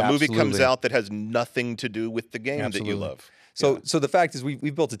 A movie comes out that has nothing to do with the game that you love. So the fact is,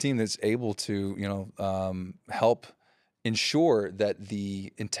 we've built a team that's able to, help ensure that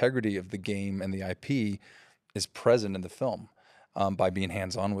the integrity of the game and the IP is present in the film by being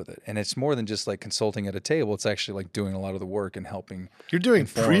hands-on with it. And it's more than just like consulting at a table. It's actually like doing a lot of the work and helping. You're doing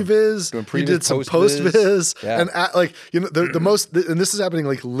previs. You did some post-viz. Yeah. And the most, and this is happening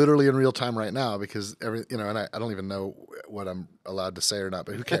like literally in real time right now because and I don't even know what I'm allowed to say or not,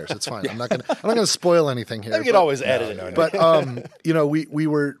 but who cares? It's fine. I'm not gonna spoil anything here. You can always edit it. But we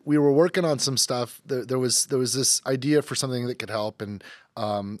were working on some stuff. There was this idea for something that could help, and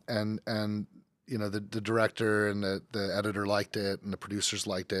the director and the editor liked it, and the producers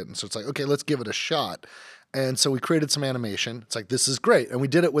liked it, and so it's like, okay, let's give it a shot. And so we created some animation. It's like, this is great, and we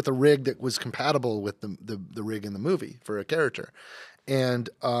did it with a rig that was compatible with the rig in the movie for a character, and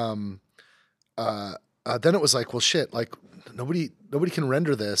then it was like, well, shit, like nobody can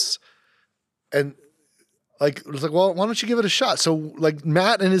render this. And like, it was like, well, why don't you give it a shot? So like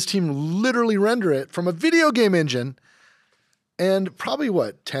Matt and his team literally render it from a video game engine and probably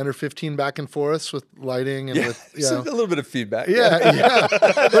 10 or 15 back and forths with lighting and with, a little bit of feedback. Yeah.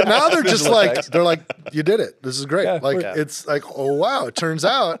 But now they're just like, you did it. This is great. Yeah, it's like, oh wow, it turns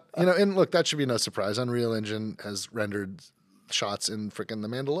out, and look, that should be no surprise. Unreal Engine has rendered shots in freaking The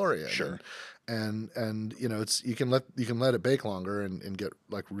Mandalorian. Sure. And it's you can let it bake longer and get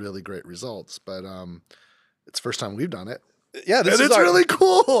like really great results. But it's the first time we've done it. Yeah, it's really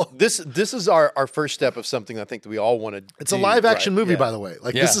cool. This is our first step of something I think that we all want to. It's a live action movie, by the way.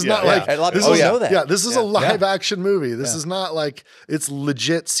 Like this is not like a lot of this people is know that. Yeah, this is a live action movie. This is not like it's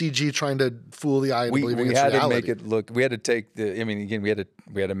legit CG trying to fool the eye into believing it's reality. We had to make it look. We had to take the. I mean, again, we had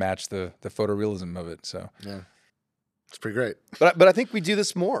to match the photorealism of it. So yeah. It's pretty great. But I think we do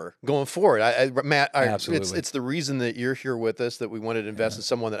this more going forward. Matt, Absolutely. It's the reason that you're here with us, that we wanted to invest in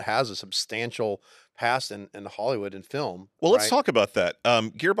someone that has a substantial past in Hollywood and film. Well, let's talk about that.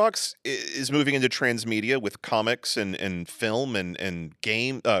 Gearbox is moving into transmedia with comics and film and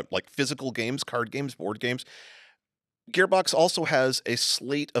game, like physical games, card games, board games. Gearbox also has a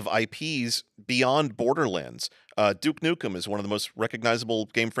slate of IPs beyond Borderlands. Duke Nukem is one of the most recognizable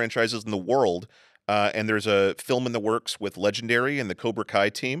game franchises in the world. And there's a film in the works with Legendary and the Cobra Kai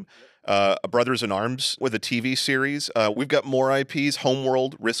team, Brothers in Arms with a TV series. We've got more IPs,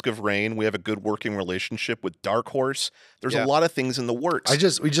 Homeworld, Risk of Rain. We have a good working relationship with Dark Horse. There's a lot of things in the works.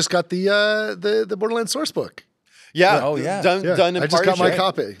 We just got the Borderlands source book. Yeah. Oh, yeah. Done in I just got my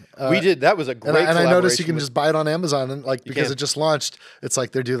partnership. copy. We did. That was a great and I noticed you can collaboration just buy it on Amazon, and like because can. it just launched, it's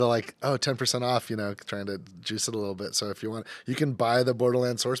like they do the 10% off, trying to juice it a little bit. So if you want, you can buy the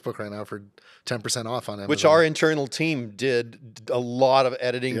Borderlands source book right now for 10% off on Amazon. which our internal team did a lot of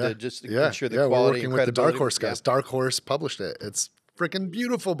editing to just ensure the quality we're working and with the Dark credibility. Horse guys. Dark Horse published it. It's freaking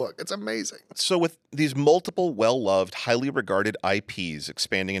beautiful book. It's amazing. So with these multiple well-loved, highly regarded IPs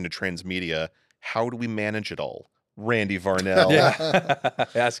expanding into transmedia, how do we manage it all? Randy Varnell. yeah,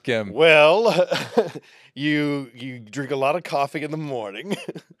 ask him. Well, you drink a lot of coffee in the morning,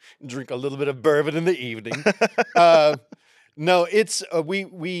 drink a little bit of bourbon in the evening. No, it's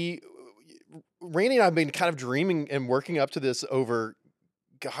we Randy and I have been kind of dreaming and working up to this over,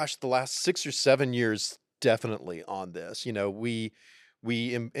 the last 6 or 7 years, definitely on this. We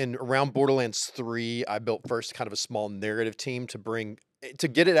in around Borderlands 3, I built first kind of a small narrative team to bring to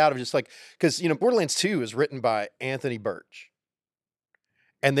get it out of just like, because Borderlands 2 is written by Anthony Birch.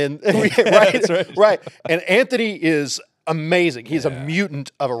 And then right. And Anthony is amazing. He's a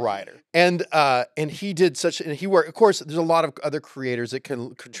mutant of a writer. And he did and he worked, of course, there's a lot of other creators that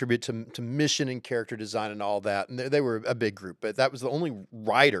can contribute to mission and character design and all that. And they were a big group, but that was the only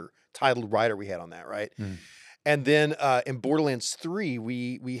titled writer we had on that, right? And then in Borderlands 3,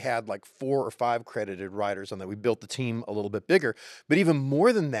 we had like 4 or 5 credited writers on that. We built the team a little bit bigger. But even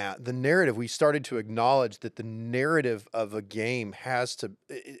more than that, the narrative, we started to acknowledge that the narrative of a game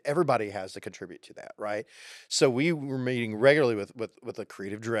everybody has to contribute to that, right? So we were meeting regularly with a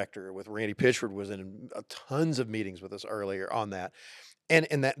creative director, with Randy Pitchford was in tons of meetings with us earlier on that.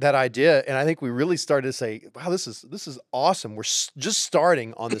 And that idea, and I think we really started to say, wow, this is awesome. We're just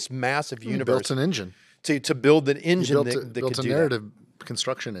starting on this massive universe. Built an engine. To build an engine that built could a do narrative that.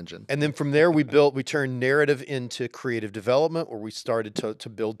 Construction engine. And then from there we turned narrative into creative development, where we started to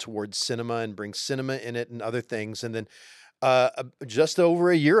build towards cinema and bring cinema in it and other things. And then just over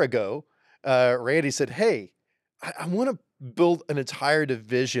a year ago, Randy said, hey, I want to build an entire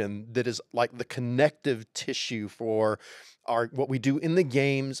division that is like the connective tissue for what we do in the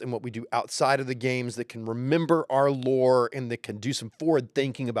games and what we do outside of the games, that can remember our lore and that can do some forward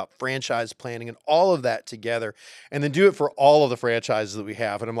thinking about franchise planning and all of that together, and then do it for all of the franchises that we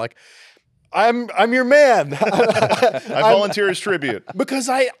have. And I'm like, I'm your man. I volunteer as tribute. Because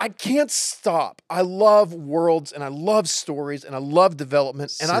I can't stop. I love worlds and I love stories and I love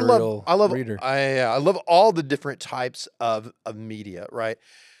development and I love reader. I love all the different types of media, right?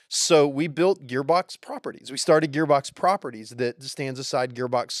 So we built Gearbox Properties. We started Gearbox Properties that stands aside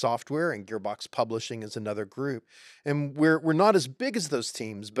Gearbox Software, and Gearbox Publishing is another group. And we're not as big as those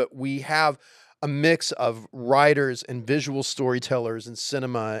teams, but we have a mix of writers and visual storytellers and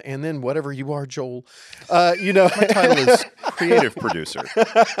cinema, and then whatever you are, Joel. My title is creative producer.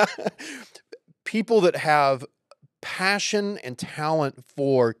 People that have passion and talent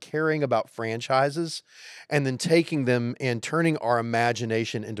for caring about franchises, and then taking them and turning our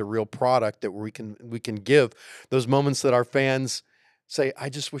imagination into real product that we can give those moments that our fans say, I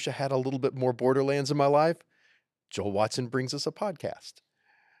just wish I had a little bit more Borderlands in my life. Joel Watson brings us a podcast.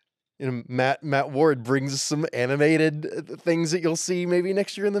 Matt Ward brings us some animated things that you'll see maybe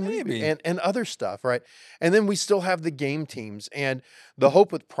next year in the movie and other stuff, right? And then we still have the game teams. And the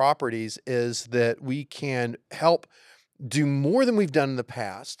hope with Properties is that we can help do more than we've done in the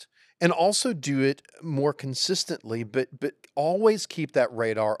past, and also do it more consistently, but always keep that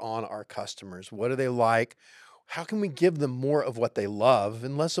radar on our customers. What do they like? How can we give them more of what they love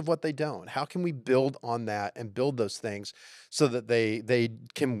and less of what they don't? How can we build on that and build those things so that they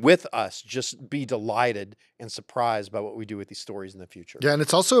can, with us, just be delighted and surprised by what we do with these stories in the future? Yeah, and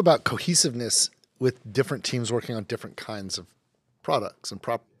it's also about cohesiveness with different teams working on different kinds of products and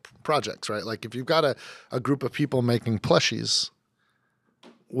projects, right? Like if you've got a group of people making plushies,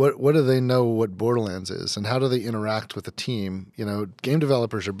 what do they know what Borderlands is, and how do they interact with the team? Game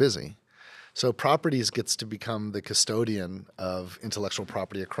developers are busy. So Properties gets to become the custodian of intellectual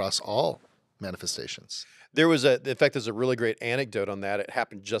property across all manifestations. In fact, there's a really great anecdote on that. It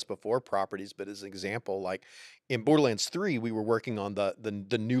happened just before Properties, but as an example, like in Borderlands 3, we were working on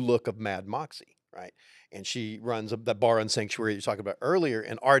the new look of Mad Moxie, right? And she runs that bar on Sanctuary you talked about earlier,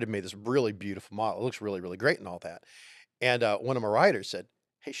 and Art had made this really beautiful model. It looks really, really great and all that. And one of my writers said,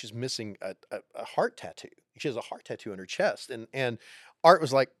 hey, she's missing a heart tattoo. She has a heart tattoo on her chest. And Art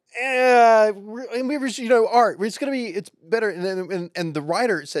was like, Art, it's better. And the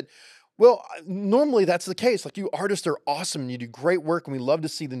writer said, well, normally that's the case. Like, you artists are awesome and you do great work, and we love to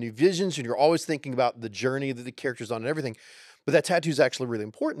see the new visions, and you're always thinking about the journey that the character's on and everything. But that tattoo is actually really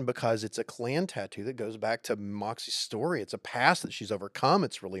important because it's a clan tattoo that goes back to Moxie's story. It's a past that she's overcome.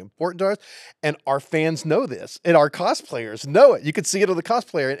 It's really important to us. And our fans know this, and our cosplayers know it. You could see it on the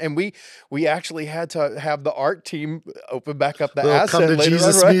cosplayer. And we actually had to have the art team open back up the asset come to later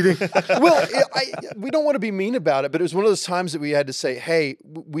Jesus on, right? meeting. Well, we don't want to be mean about it, but it was one of those times that we had to say, hey,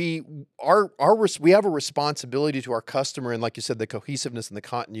 we have a responsibility to our customer, and like you said, the cohesiveness and the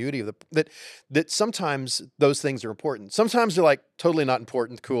continuity of that sometimes those things are important. Sometimes they're like totally not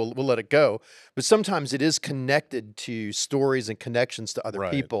important. Cool, we'll let it go. But sometimes it is connected to stories and connections to other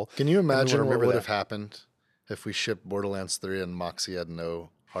people. Can you imagine what would have have happened if we shipped Borderlands 3 and Moxie had no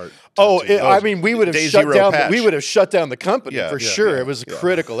heart? We would have shut down. We would have shut down the company for sure. Yeah, it was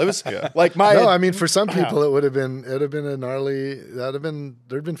critical. It was like for some people, it would have been a gnarly.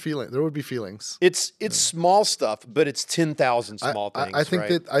 There would be feelings. It's small stuff, but it's 10,000 small things. I think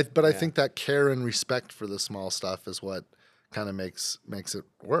right? I think that care and respect for the small stuff is what kind of makes it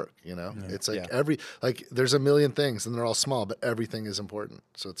work, you know? It's like Yeah. there's a million things and they're all small, but everything is important.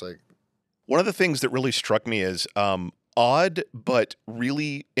 So it's like, One of the things that really struck me is odd but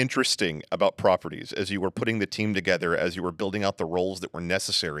really interesting about Properties as you were putting the team together, as you were building out the roles that were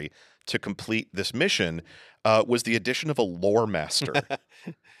necessary to complete this mission, was the addition of a lore master.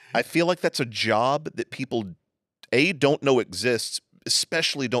 I feel like that's a job that people, don't know exists,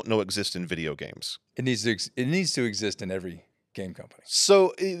 especially don't know exists in video games. It needs to exist in every game company.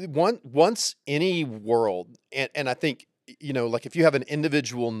 So once any world, and I think, like if you have an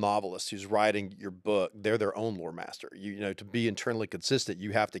individual novelist who's writing your book, they're their own lore master. You know, to be internally consistent,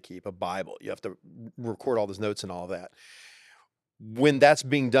 you have to keep a Bible. You have to record all those notes and all of that. When that's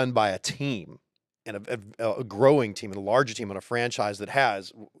being done by a team and a growing team and a larger team on a franchise that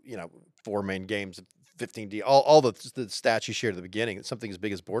has, 4 main games, 15D, all the stats you shared at the beginning, something as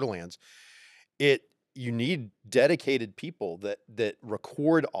big as Borderlands, you need dedicated people that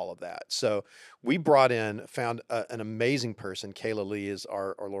record all of that. So we found an amazing person. Kayla Lee is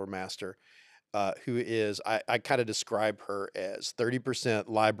our lore master, who is, I kind of describe her as 30%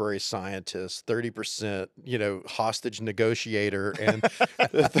 library scientist, 30%, hostage negotiator, and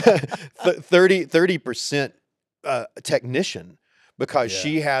 30% technician, because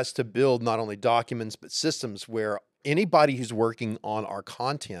she has to build not only documents, but systems where anybody who's working on our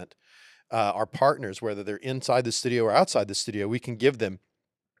content, our partners, whether they're inside the studio or outside the studio, we can give them,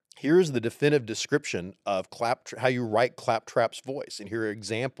 here's the definitive description of how you write Claptrap's voice, and here are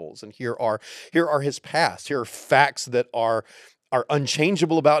examples, and here are his past. Here are facts that are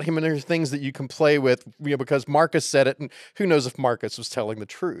unchangeable about him, and there are things that you can play with, because Marcus said it, and who knows if Marcus was telling the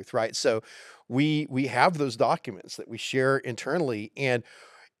truth, right? So we have those documents that we share internally, and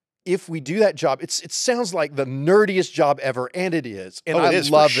if we do that job, it sounds like the nerdiest job ever, and it is, and I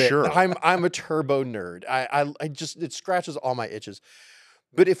love it. Sure. I'm a turbo nerd. I just, it scratches all my itches.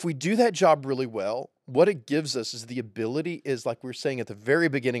 But if we do that job really well, what it gives us is the ability, is like we were saying at the very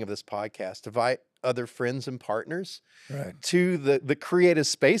beginning of this podcast, to invite other friends and partners to the creative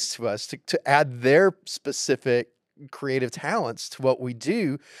space to us to add their specific creative talents to what we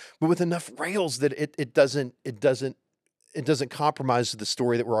do, but with enough rails that it doesn't compromise the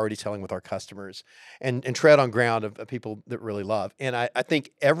story that we're already telling with our customers, and tread on ground of people that really love. And I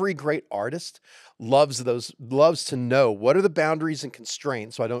think every great artist loves to know what are the boundaries and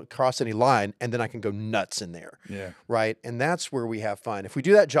constraints so I don't cross any line, and then I can go nuts in there. Yeah. Right. And that's where we have fun. If we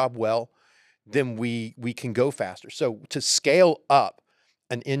do that job well, then we can go faster. So to scale up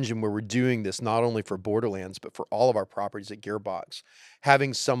an engine where we're doing this not only for Borderlands, but for all of our properties at Gearbox,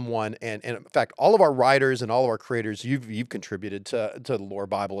 having someone, and in fact, all of our writers and all of our creators, you've contributed to the Lore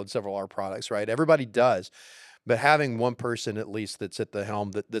Bible and several of our products, right? Everybody does. But having one person at least that's at the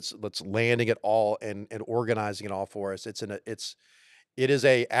helm, that's landing it all and organizing it all for us, it is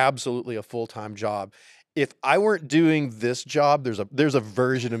absolutely a full-time job. If I weren't doing this job, there's a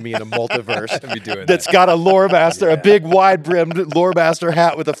version of me in a multiverse that's got a lore master, a big wide-brimmed lore master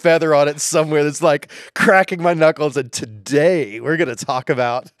hat with a feather on it somewhere, that's like cracking my knuckles. And today we're going to talk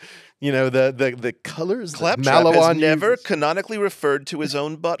about, the colors. Claptrap has never canonically referred to his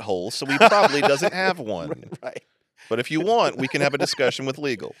own butthole, so he probably doesn't have one. Right. But if you want, we can have a discussion with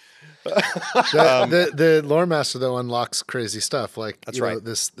legal. the lore master though unlocks crazy stuff, like that's right.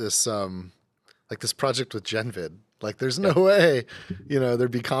 Like this project with GenVid. Like there's no way, there'd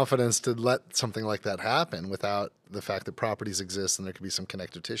be confidence to let something like that happen without the fact that properties exist and there could be some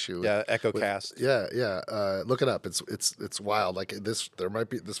connective tissue. Yeah, EchoCast. Look it up. It's wild. Like this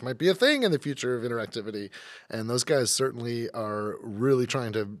might be a thing in the future of interactivity, and those guys certainly are really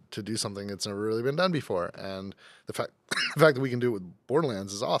trying to do something that's never really been done before. And the fact that we can do it with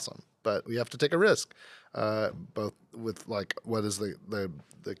Borderlands is awesome, but we have to take a risk. Both with like what is the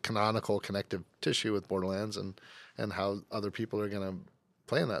canonical connective tissue with Borderlands, and how other people are going to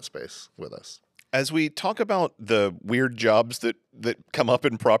play in that space with us. As we talk about the weird jobs that come up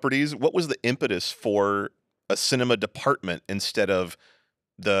in properties, what was the impetus for a cinema department instead of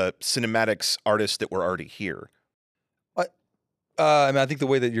the cinematics artists that were already here? I think the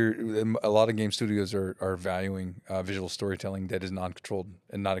way that a lot of game studios are valuing visual storytelling that is non-controlled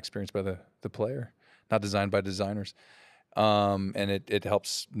and not experienced by the player, not designed by designers. And it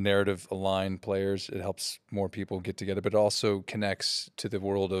helps narrative align players. It helps more people get together, but it also connects to the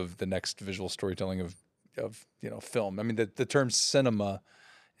world of the next visual storytelling of film. I mean, the term cinema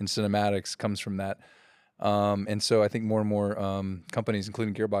and cinematics comes from that. And so I think more and more companies,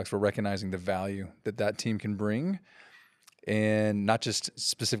 including Gearbox, were recognizing the value that team can bring, and not just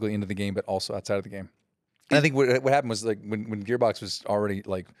specifically into the game, but also outside of the game. And I think what happened was, like, when Gearbox was already,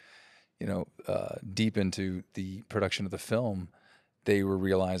 like, deep into the production of the film, they were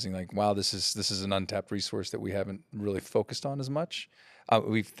realizing like, wow, this is an untapped resource that we haven't really focused on as much.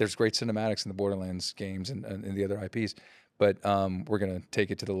 There's great cinematics in the Borderlands games and the other IPs, but we're going to take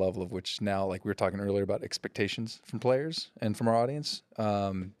it to the level of which now, like we were talking earlier about expectations from players and from our audience,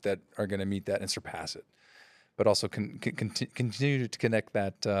 that are going to meet that and surpass it, but also continue to connect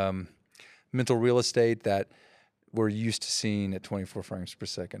that mental real estate that we're used to seeing at 24 frames per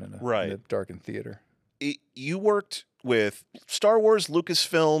second in a darkened theater. You worked with Star Wars,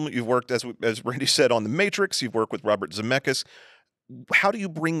 Lucasfilm. You've worked, as Randy said, on The Matrix. You've worked with Robert Zemeckis. How do you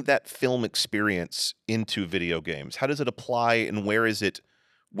bring that film experience into video games? How does it apply, and where is it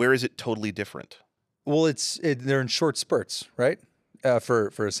totally different? Well, they're in short spurts, right? For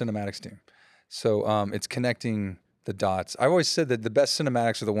a cinematics team, so it's connecting the dots. I always said that the best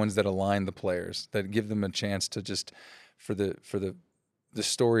cinematics are the ones that align the players, that give them a chance to just for the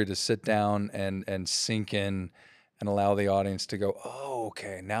story to sit down and sink in, and allow the audience to go, oh,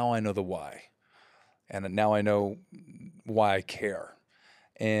 okay, now I know the why, and now I know why I care,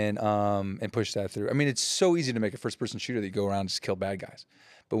 and push that through. I mean, it's so easy to make a first-person shooter that you go around and just kill bad guys,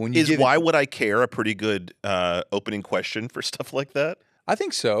 but when you why would I care a pretty good opening question for stuff like that? I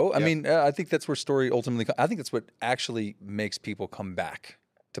think so. I mean, I think that's where story ultimately. I think that's what actually makes people come back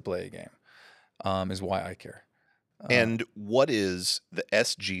to play a game, is why I care. And what is the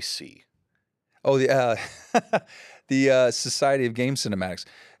SGC? Oh, the Society of Game Cinematics.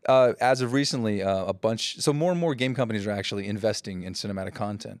 As of recently, so more and more game companies are actually investing in cinematic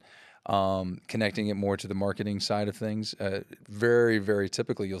content, connecting it more to the marketing side of things. Very, very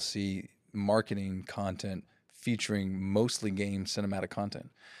typically, you'll see marketing content featuring mostly game cinematic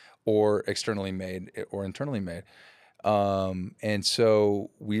content, or externally made or internally made. And so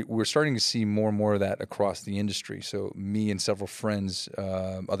we're starting to see more and more of that across the industry. So me and several friends,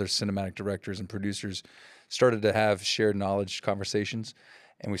 other cinematic directors and producers, started to have shared knowledge conversations.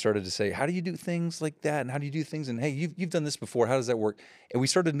 And we started to say, how do you do things like that? And how do you do things? And hey, you've done this before. How does that work? And we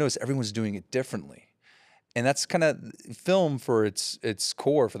started to notice everyone's doing it differently. And that's kind of film for its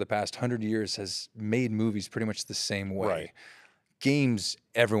core for the past 100 years has made movies pretty much the same way. Right. Games,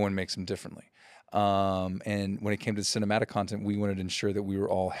 everyone makes them differently. And when it came to cinematic content, we wanted to ensure that we were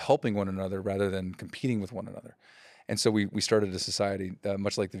all helping one another rather than competing with one another. And so we started a society,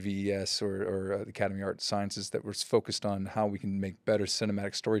 much like the VES or the Academy of Art and Sciences, that was focused on how we can make better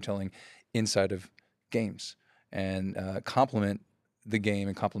cinematic storytelling inside of games and complement the game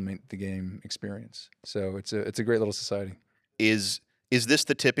and complement the game experience. So it's a great little society. Is this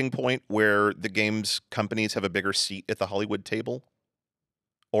the tipping point where the games companies have a bigger seat at the Hollywood table?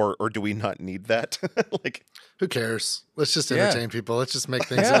 Or do we not need that? Like, who cares? Let's just entertain people. Let's just make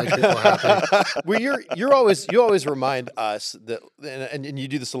things that make people happy. Well, you always remind us that, and you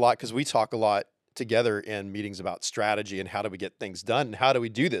do this a lot because we talk a lot together in meetings about strategy and how do we get things done and how do we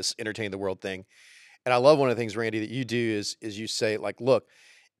do this entertain the world thing. And I love one of the things, Randy, that you do is you say, like, look,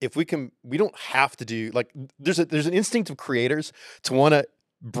 if we don't have to do, like, there's an instinct of creators to want to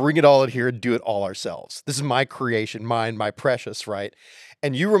bring it all in here and do it all ourselves. This is my creation, mine, my precious, right?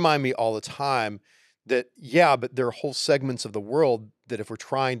 And you remind me all the time that, but there are whole segments of the world that if we're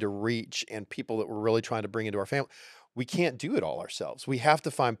trying to reach and people that we're really trying to bring into our family, we can't do it all ourselves. We have to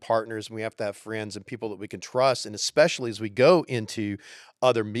find partners, and we have to have friends and people that we can trust. And especially as we go into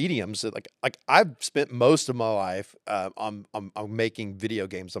other mediums, that like I've spent most of my life on making video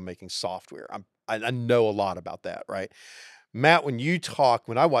games, on making software. I know a lot about that, right? Matt, when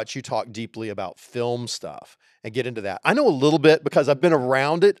I watch you talk deeply about film stuff and get into that, I know a little bit because I've been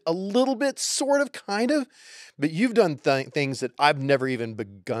around it a little bit, sort of, kind of, but you've done things that I've never even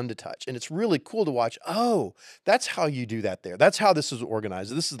begun to touch. And it's really cool to watch. Oh, that's how you do that there. That's how this is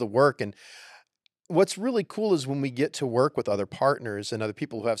organized. This is the work. And what's really cool is when we get to work with other partners and other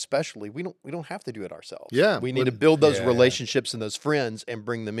people who have specialty, we don't have to do it ourselves. Yeah. We need to build those relationships and those friends and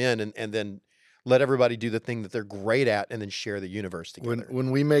bring them in and then let everybody do the thing that they're great at and then share the universe together.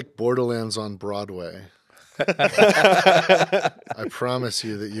 When we make Borderlands on Broadway, I promise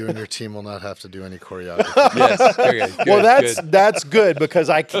you that you and your team will not have to do any choreography. Yes. Okay, good, well, that's good because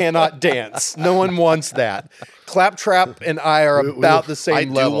I cannot dance. No one wants that. Claptrap and I are about the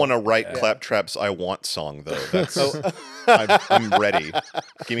same level. I do want to write Claptrap's "I Want" song though. That's I'm ready.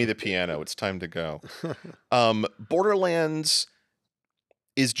 Give me the piano. It's time to go. Borderlands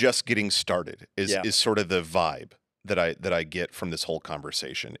is just getting started. Is sort of the vibe that I get from this whole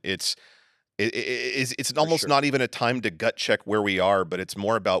conversation. It's almost not even a time to gut check where we are, but it's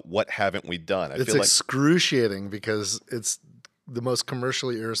more about what haven't we done. It's excruciating because it's the most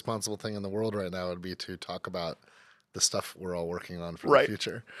commercially irresponsible thing in the world right now would be to talk about the stuff we're all working on for Right. the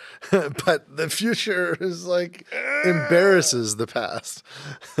future. But the future is like embarrasses the past.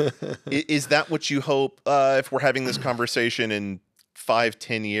 Is that what you hope if we're having this conversation in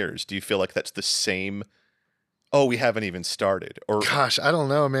 5-10 years? Do you feel like that's the same? Oh, we haven't even started. Or Gosh, I don't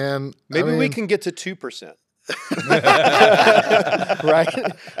know, man. Maybe we can get to 2%.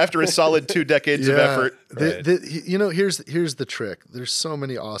 Right? after a solid 2 decades of effort. Here's the trick. There's so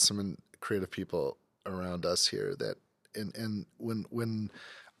many awesome and creative people around us here that, and when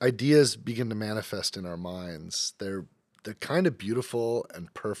ideas begin to manifest in our minds, they're kind of beautiful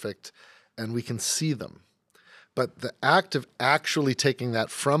and perfect, and we can see them. But the act of actually taking that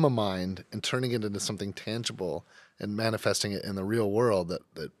from a mind and turning it into something tangible and manifesting it in the real world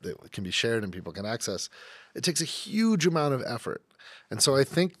that can be shared and people can access, it takes a huge amount of effort. And so I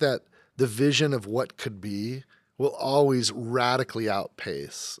think that the vision of what could be will always radically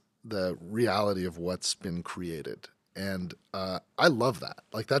outpace the reality of what's been created. And I love that.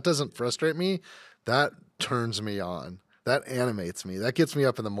 Like, that doesn't frustrate me. That turns me on. That animates me. That gets me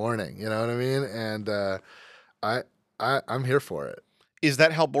up in the morning. You know what I mean? And I'm here for it. Is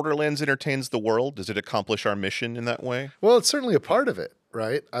that how Borderlands entertains the world? Does it accomplish our mission in that way? Well, it's certainly a part of it,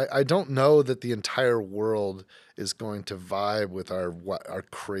 right? I don't know that the entire world is going to vibe with our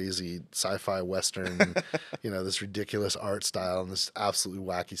crazy sci-fi Western, this ridiculous art style and this absolutely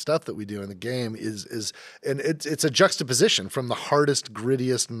wacky stuff that we do in the game and it's a juxtaposition from the hardest,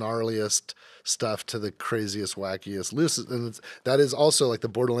 grittiest, gnarliest stuff to the craziest, wackiest, loosest, and that is also like the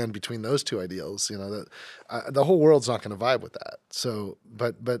borderland between those two ideals. That the whole world's not going to vibe with that. So,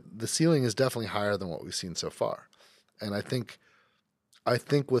 but the ceiling is definitely higher than what we've seen so far, and I think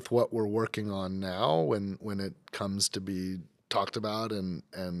with what we're working on now, when it comes to be talked about and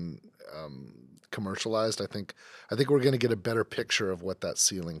commercialized, I think we're going to get a better picture of what that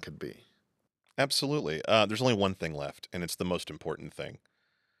ceiling could be. Absolutely. There's only one thing left, and it's the most important thing.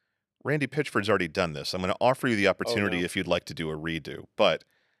 Randy Pitchford's already done this. I'm going to offer you the opportunity if you'd like to do a redo, but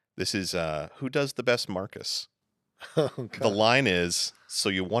this is who does the best Marcus? The line is, so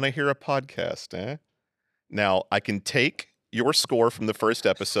you want to hear a podcast, eh? Now, I can take your score from the first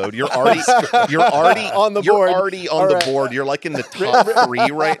episode. You're already on the board. You're already on the board. You're like in the top 3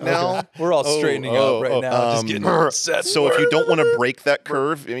 right now. Okay. We're all straightening up right now. Just getting set. So if you don't want to break that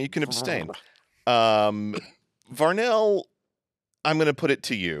curve, you can abstain. Varnell, I'm going to put it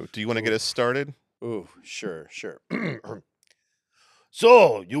to you. Do you want to get us started? Ooh, sure.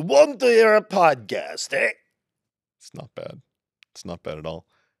 So, you want to hear a podcast, eh? It's not bad. It's not bad at all.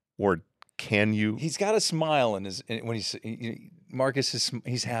 Ward, can you? He's got a smile when Marcus is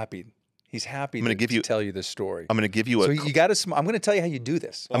he's happy. He's happy to tell you this story. I'm going to give you So you got to smile. I'm going to tell you how you do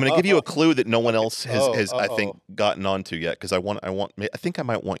this. I'm going to give you a clue that no one else has I think, gotten onto yet, because I think I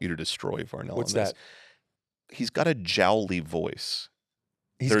might want you to destroy Varnell. What's on this. that? He's got a jowly voice.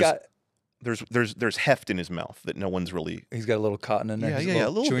 There's heft in his mouth that no one's really. He's got a little cotton in there. Yeah, a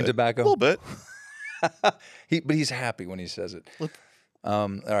little chewing bit, tobacco. A little bit. But he's happy when he says it. All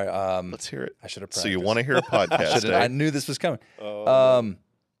right. Let's hear it. I should have practiced. So you want to hear a podcast? I knew this was coming.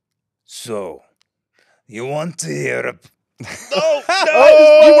 So, you want to hear a... No,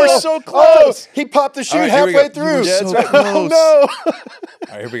 you were so close. He popped the chute All right, halfway You through. were so right. close. Oh, no.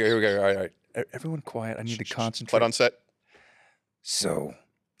 All right, here we go. All right. Everyone quiet. I need to concentrate. Quiet on set. So,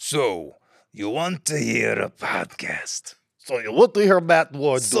 you want to hear a podcast? So you want to hear Matt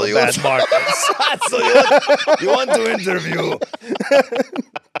Ward do a bad Marcus? So you want to interview?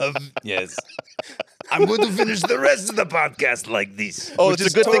 Yes. I'm going to finish the rest of the podcast like this. Oh, it's a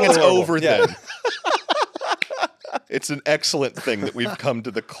good thing it's over Yeah. then. It's an excellent thing that we've come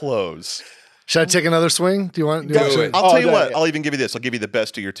to the close. Should I take another swing? Do you want? Do it. I'll tell you what. I'll even give you this. I'll give you the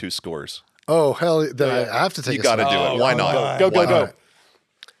best of your 2 scores. Oh hell! Then I have to take. You got to do it. Why not? Go. Right.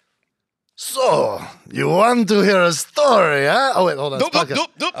 So you want to hear a story, huh? Oh wait, hold on. Nope.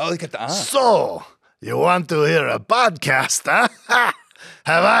 Oh, look at the So you want to hear a podcast, huh?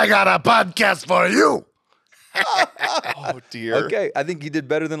 Have I got a podcast for you? Oh dear. Okay, I think you did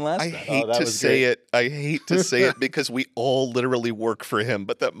better than last I time. hate to say it. I hate to say it because we all literally work for him,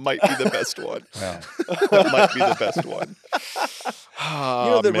 but that might be the best one. Wow. That might be the best one.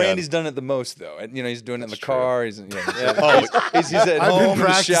 That Randy's done it the most, though. And, he's doing it in the car. He's he's at I've home, been in the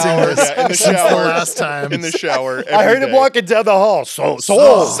practicing shower. this in the since shower. the last time. In the shower. I heard every him day. walking down the hall. So.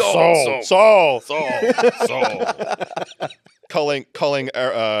 calling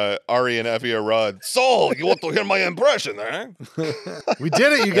Ari and Evia Rudd. So, you want to hear my impression, eh? We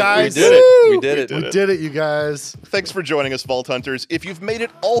did it, you guys. We did it. We did it. We did it, you guys. Thanks for joining us, Vault Hunters. If you've made it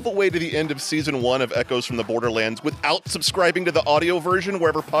all the way to the end of Season 1 of Echoes from the Borderlands without subscribing to the audio version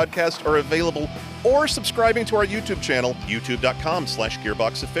wherever podcasts are available, or subscribing to our YouTube channel,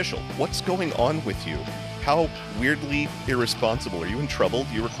 youtube.com/GearboxOfficial, what's going on with you? How weirdly irresponsible. Are you in trouble?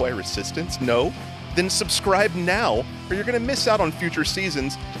 Do you require assistance? No? Then subscribe now, or you're going to miss out on future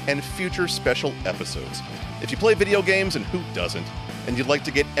seasons and future special episodes. If you play video games, and who doesn't, and you'd like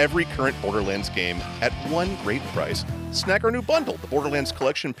to get every current Borderlands game at one great price, snag our new bundle, the Borderlands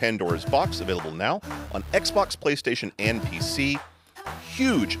Collection Pandora's Box, available now on Xbox, PlayStation, and PC.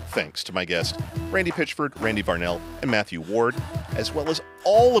 Huge thanks to my guests, Randy Pitchford, Randy Varnell, and Matthew Ward, as well as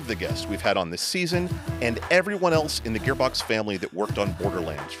all of the guests we've had on this season, and everyone else in the Gearbox family that worked on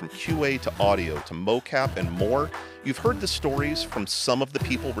Borderlands, from QA to audio to mocap and more. You've heard the stories from some of the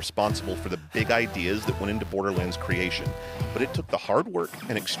people responsible for the big ideas that went into Borderlands creation, but it took the hard work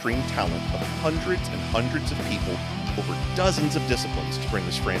and extreme talent of hundreds and hundreds of people over dozens of disciplines to bring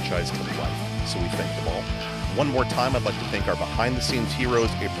this franchise to life, so we thank them all. One more time, I'd like to thank our behind-the-scenes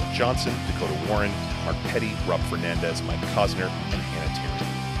heroes, April Johnson, Dakota Warren, Mark Petty, Rob Fernandez, Mike Cosner, and Hannah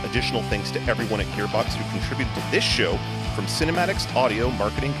Terry. Additional thanks to everyone at Gearbox who contributed to this show, from cinematics, audio,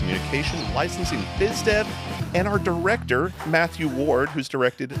 marketing, communication, licensing, biz dev, and our director, Matthew Ward, who's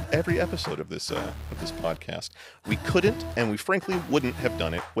directed every episode of this podcast. We couldn't, and we frankly wouldn't have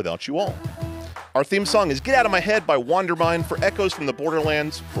done it without you all. Our theme song is Get Out of My Head by Wandermind. For Echoes from the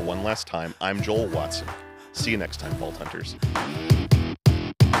Borderlands, for one last time, I'm Joel Watson. See you next time, Vault Hunters.